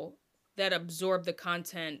people that absorb the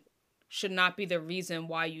content should not be the reason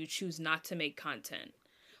why you choose not to make content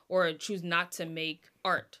or choose not to make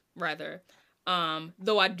art rather.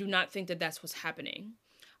 Though I do not think that that's what's happening.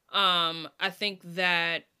 I think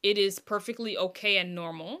that it is perfectly okay and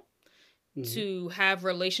normal hmm to have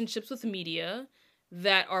relationships with media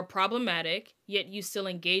that are problematic, yet you still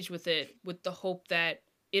engage with it with the hope that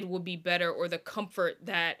it will be better, or the comfort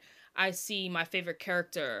that I see my favorite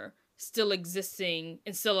character still existing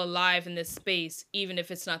and still alive in this space, even if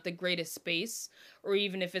it's not the greatest space or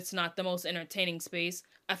even if it's not the most entertaining space.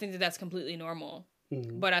 I think that that's completely normal.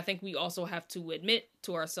 hmm But I think we also have to admit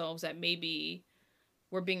to ourselves that maybe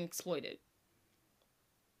we're being exploited.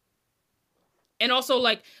 And also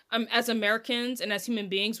like as Americans and as human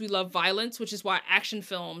beings, we love violence, which is why action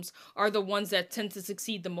films are the ones that tend to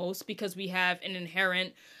succeed the most, because we have an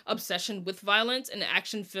inherent obsession with violence, and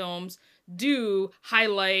action films do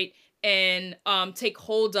highlight and take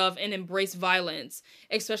hold of and embrace violence,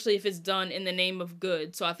 especially if it's done in the name of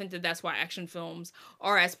good. So I think that that's why action films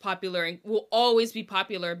are as popular and will always be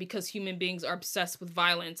popular, because human beings are obsessed with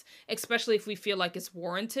violence, especially if we feel like it's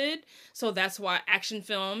warranted. So that's why action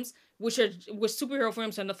films, which superhero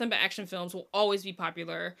films are nothing but action films, will always be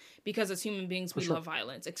popular, because as human beings For we sure. love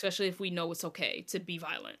violence, especially if we know it's okay to be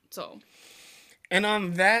violent. So And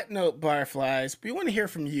on that note, Barflies, we want to hear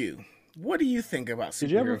from you. What do you think about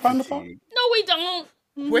Did you have a superhero final thought? fatigue? no, we don't.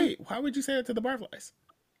 Wait, why would you say that to the Barflies?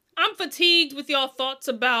 I'm fatigued with y'all thoughts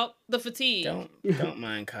about the fatigue. Don't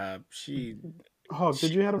mind Cobb. Hawk, She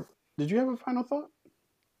did you have a final thought?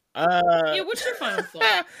 Yeah, uh what's your final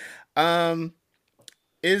thought? um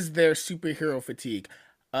is there superhero fatigue?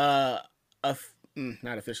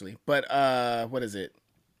 Not officially, but what is it?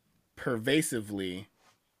 Pervasively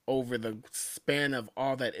over the span of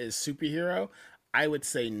all that is superhero, I would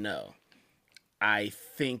say no. I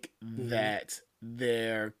think Mm-hmm. that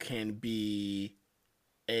there can be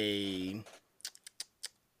a,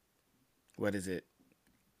 what is it?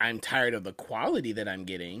 I'm tired of the quality that I'm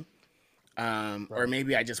getting. Or Right.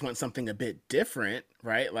 maybe I just want something a bit different,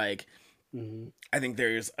 right? Like, Mm-hmm. I think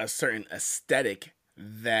there's a certain aesthetic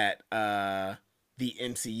that the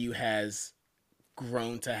MCU has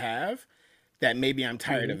grown to have, that maybe I'm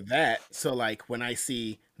tired Mm-hmm. of that. So like when I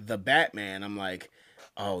see the Batman, I'm like,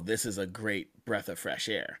 oh, this is a great breath of fresh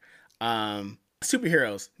air.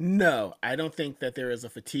 Superheroes, no, I don't think that there is a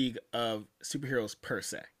fatigue of superheroes per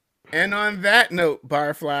se. And on that note,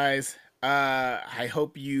 Barflies, I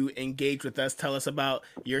hope you engage with us. Tell us about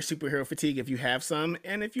your superhero fatigue if you have some,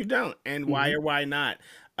 and if you don't, and why Mm-hmm. or why not.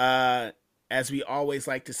 Uh, as we always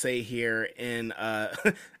like to say here in, I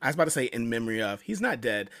was about to say in memory of, he's not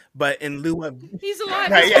dead, but in lieu of, He's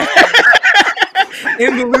alive. right, He's yeah. fine.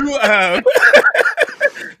 In lieu of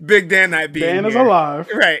Big Dan not being Dan is here, alive.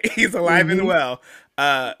 right? He's alive and Mm-hmm. well.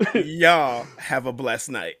 Y'all have a blessed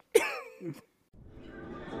night.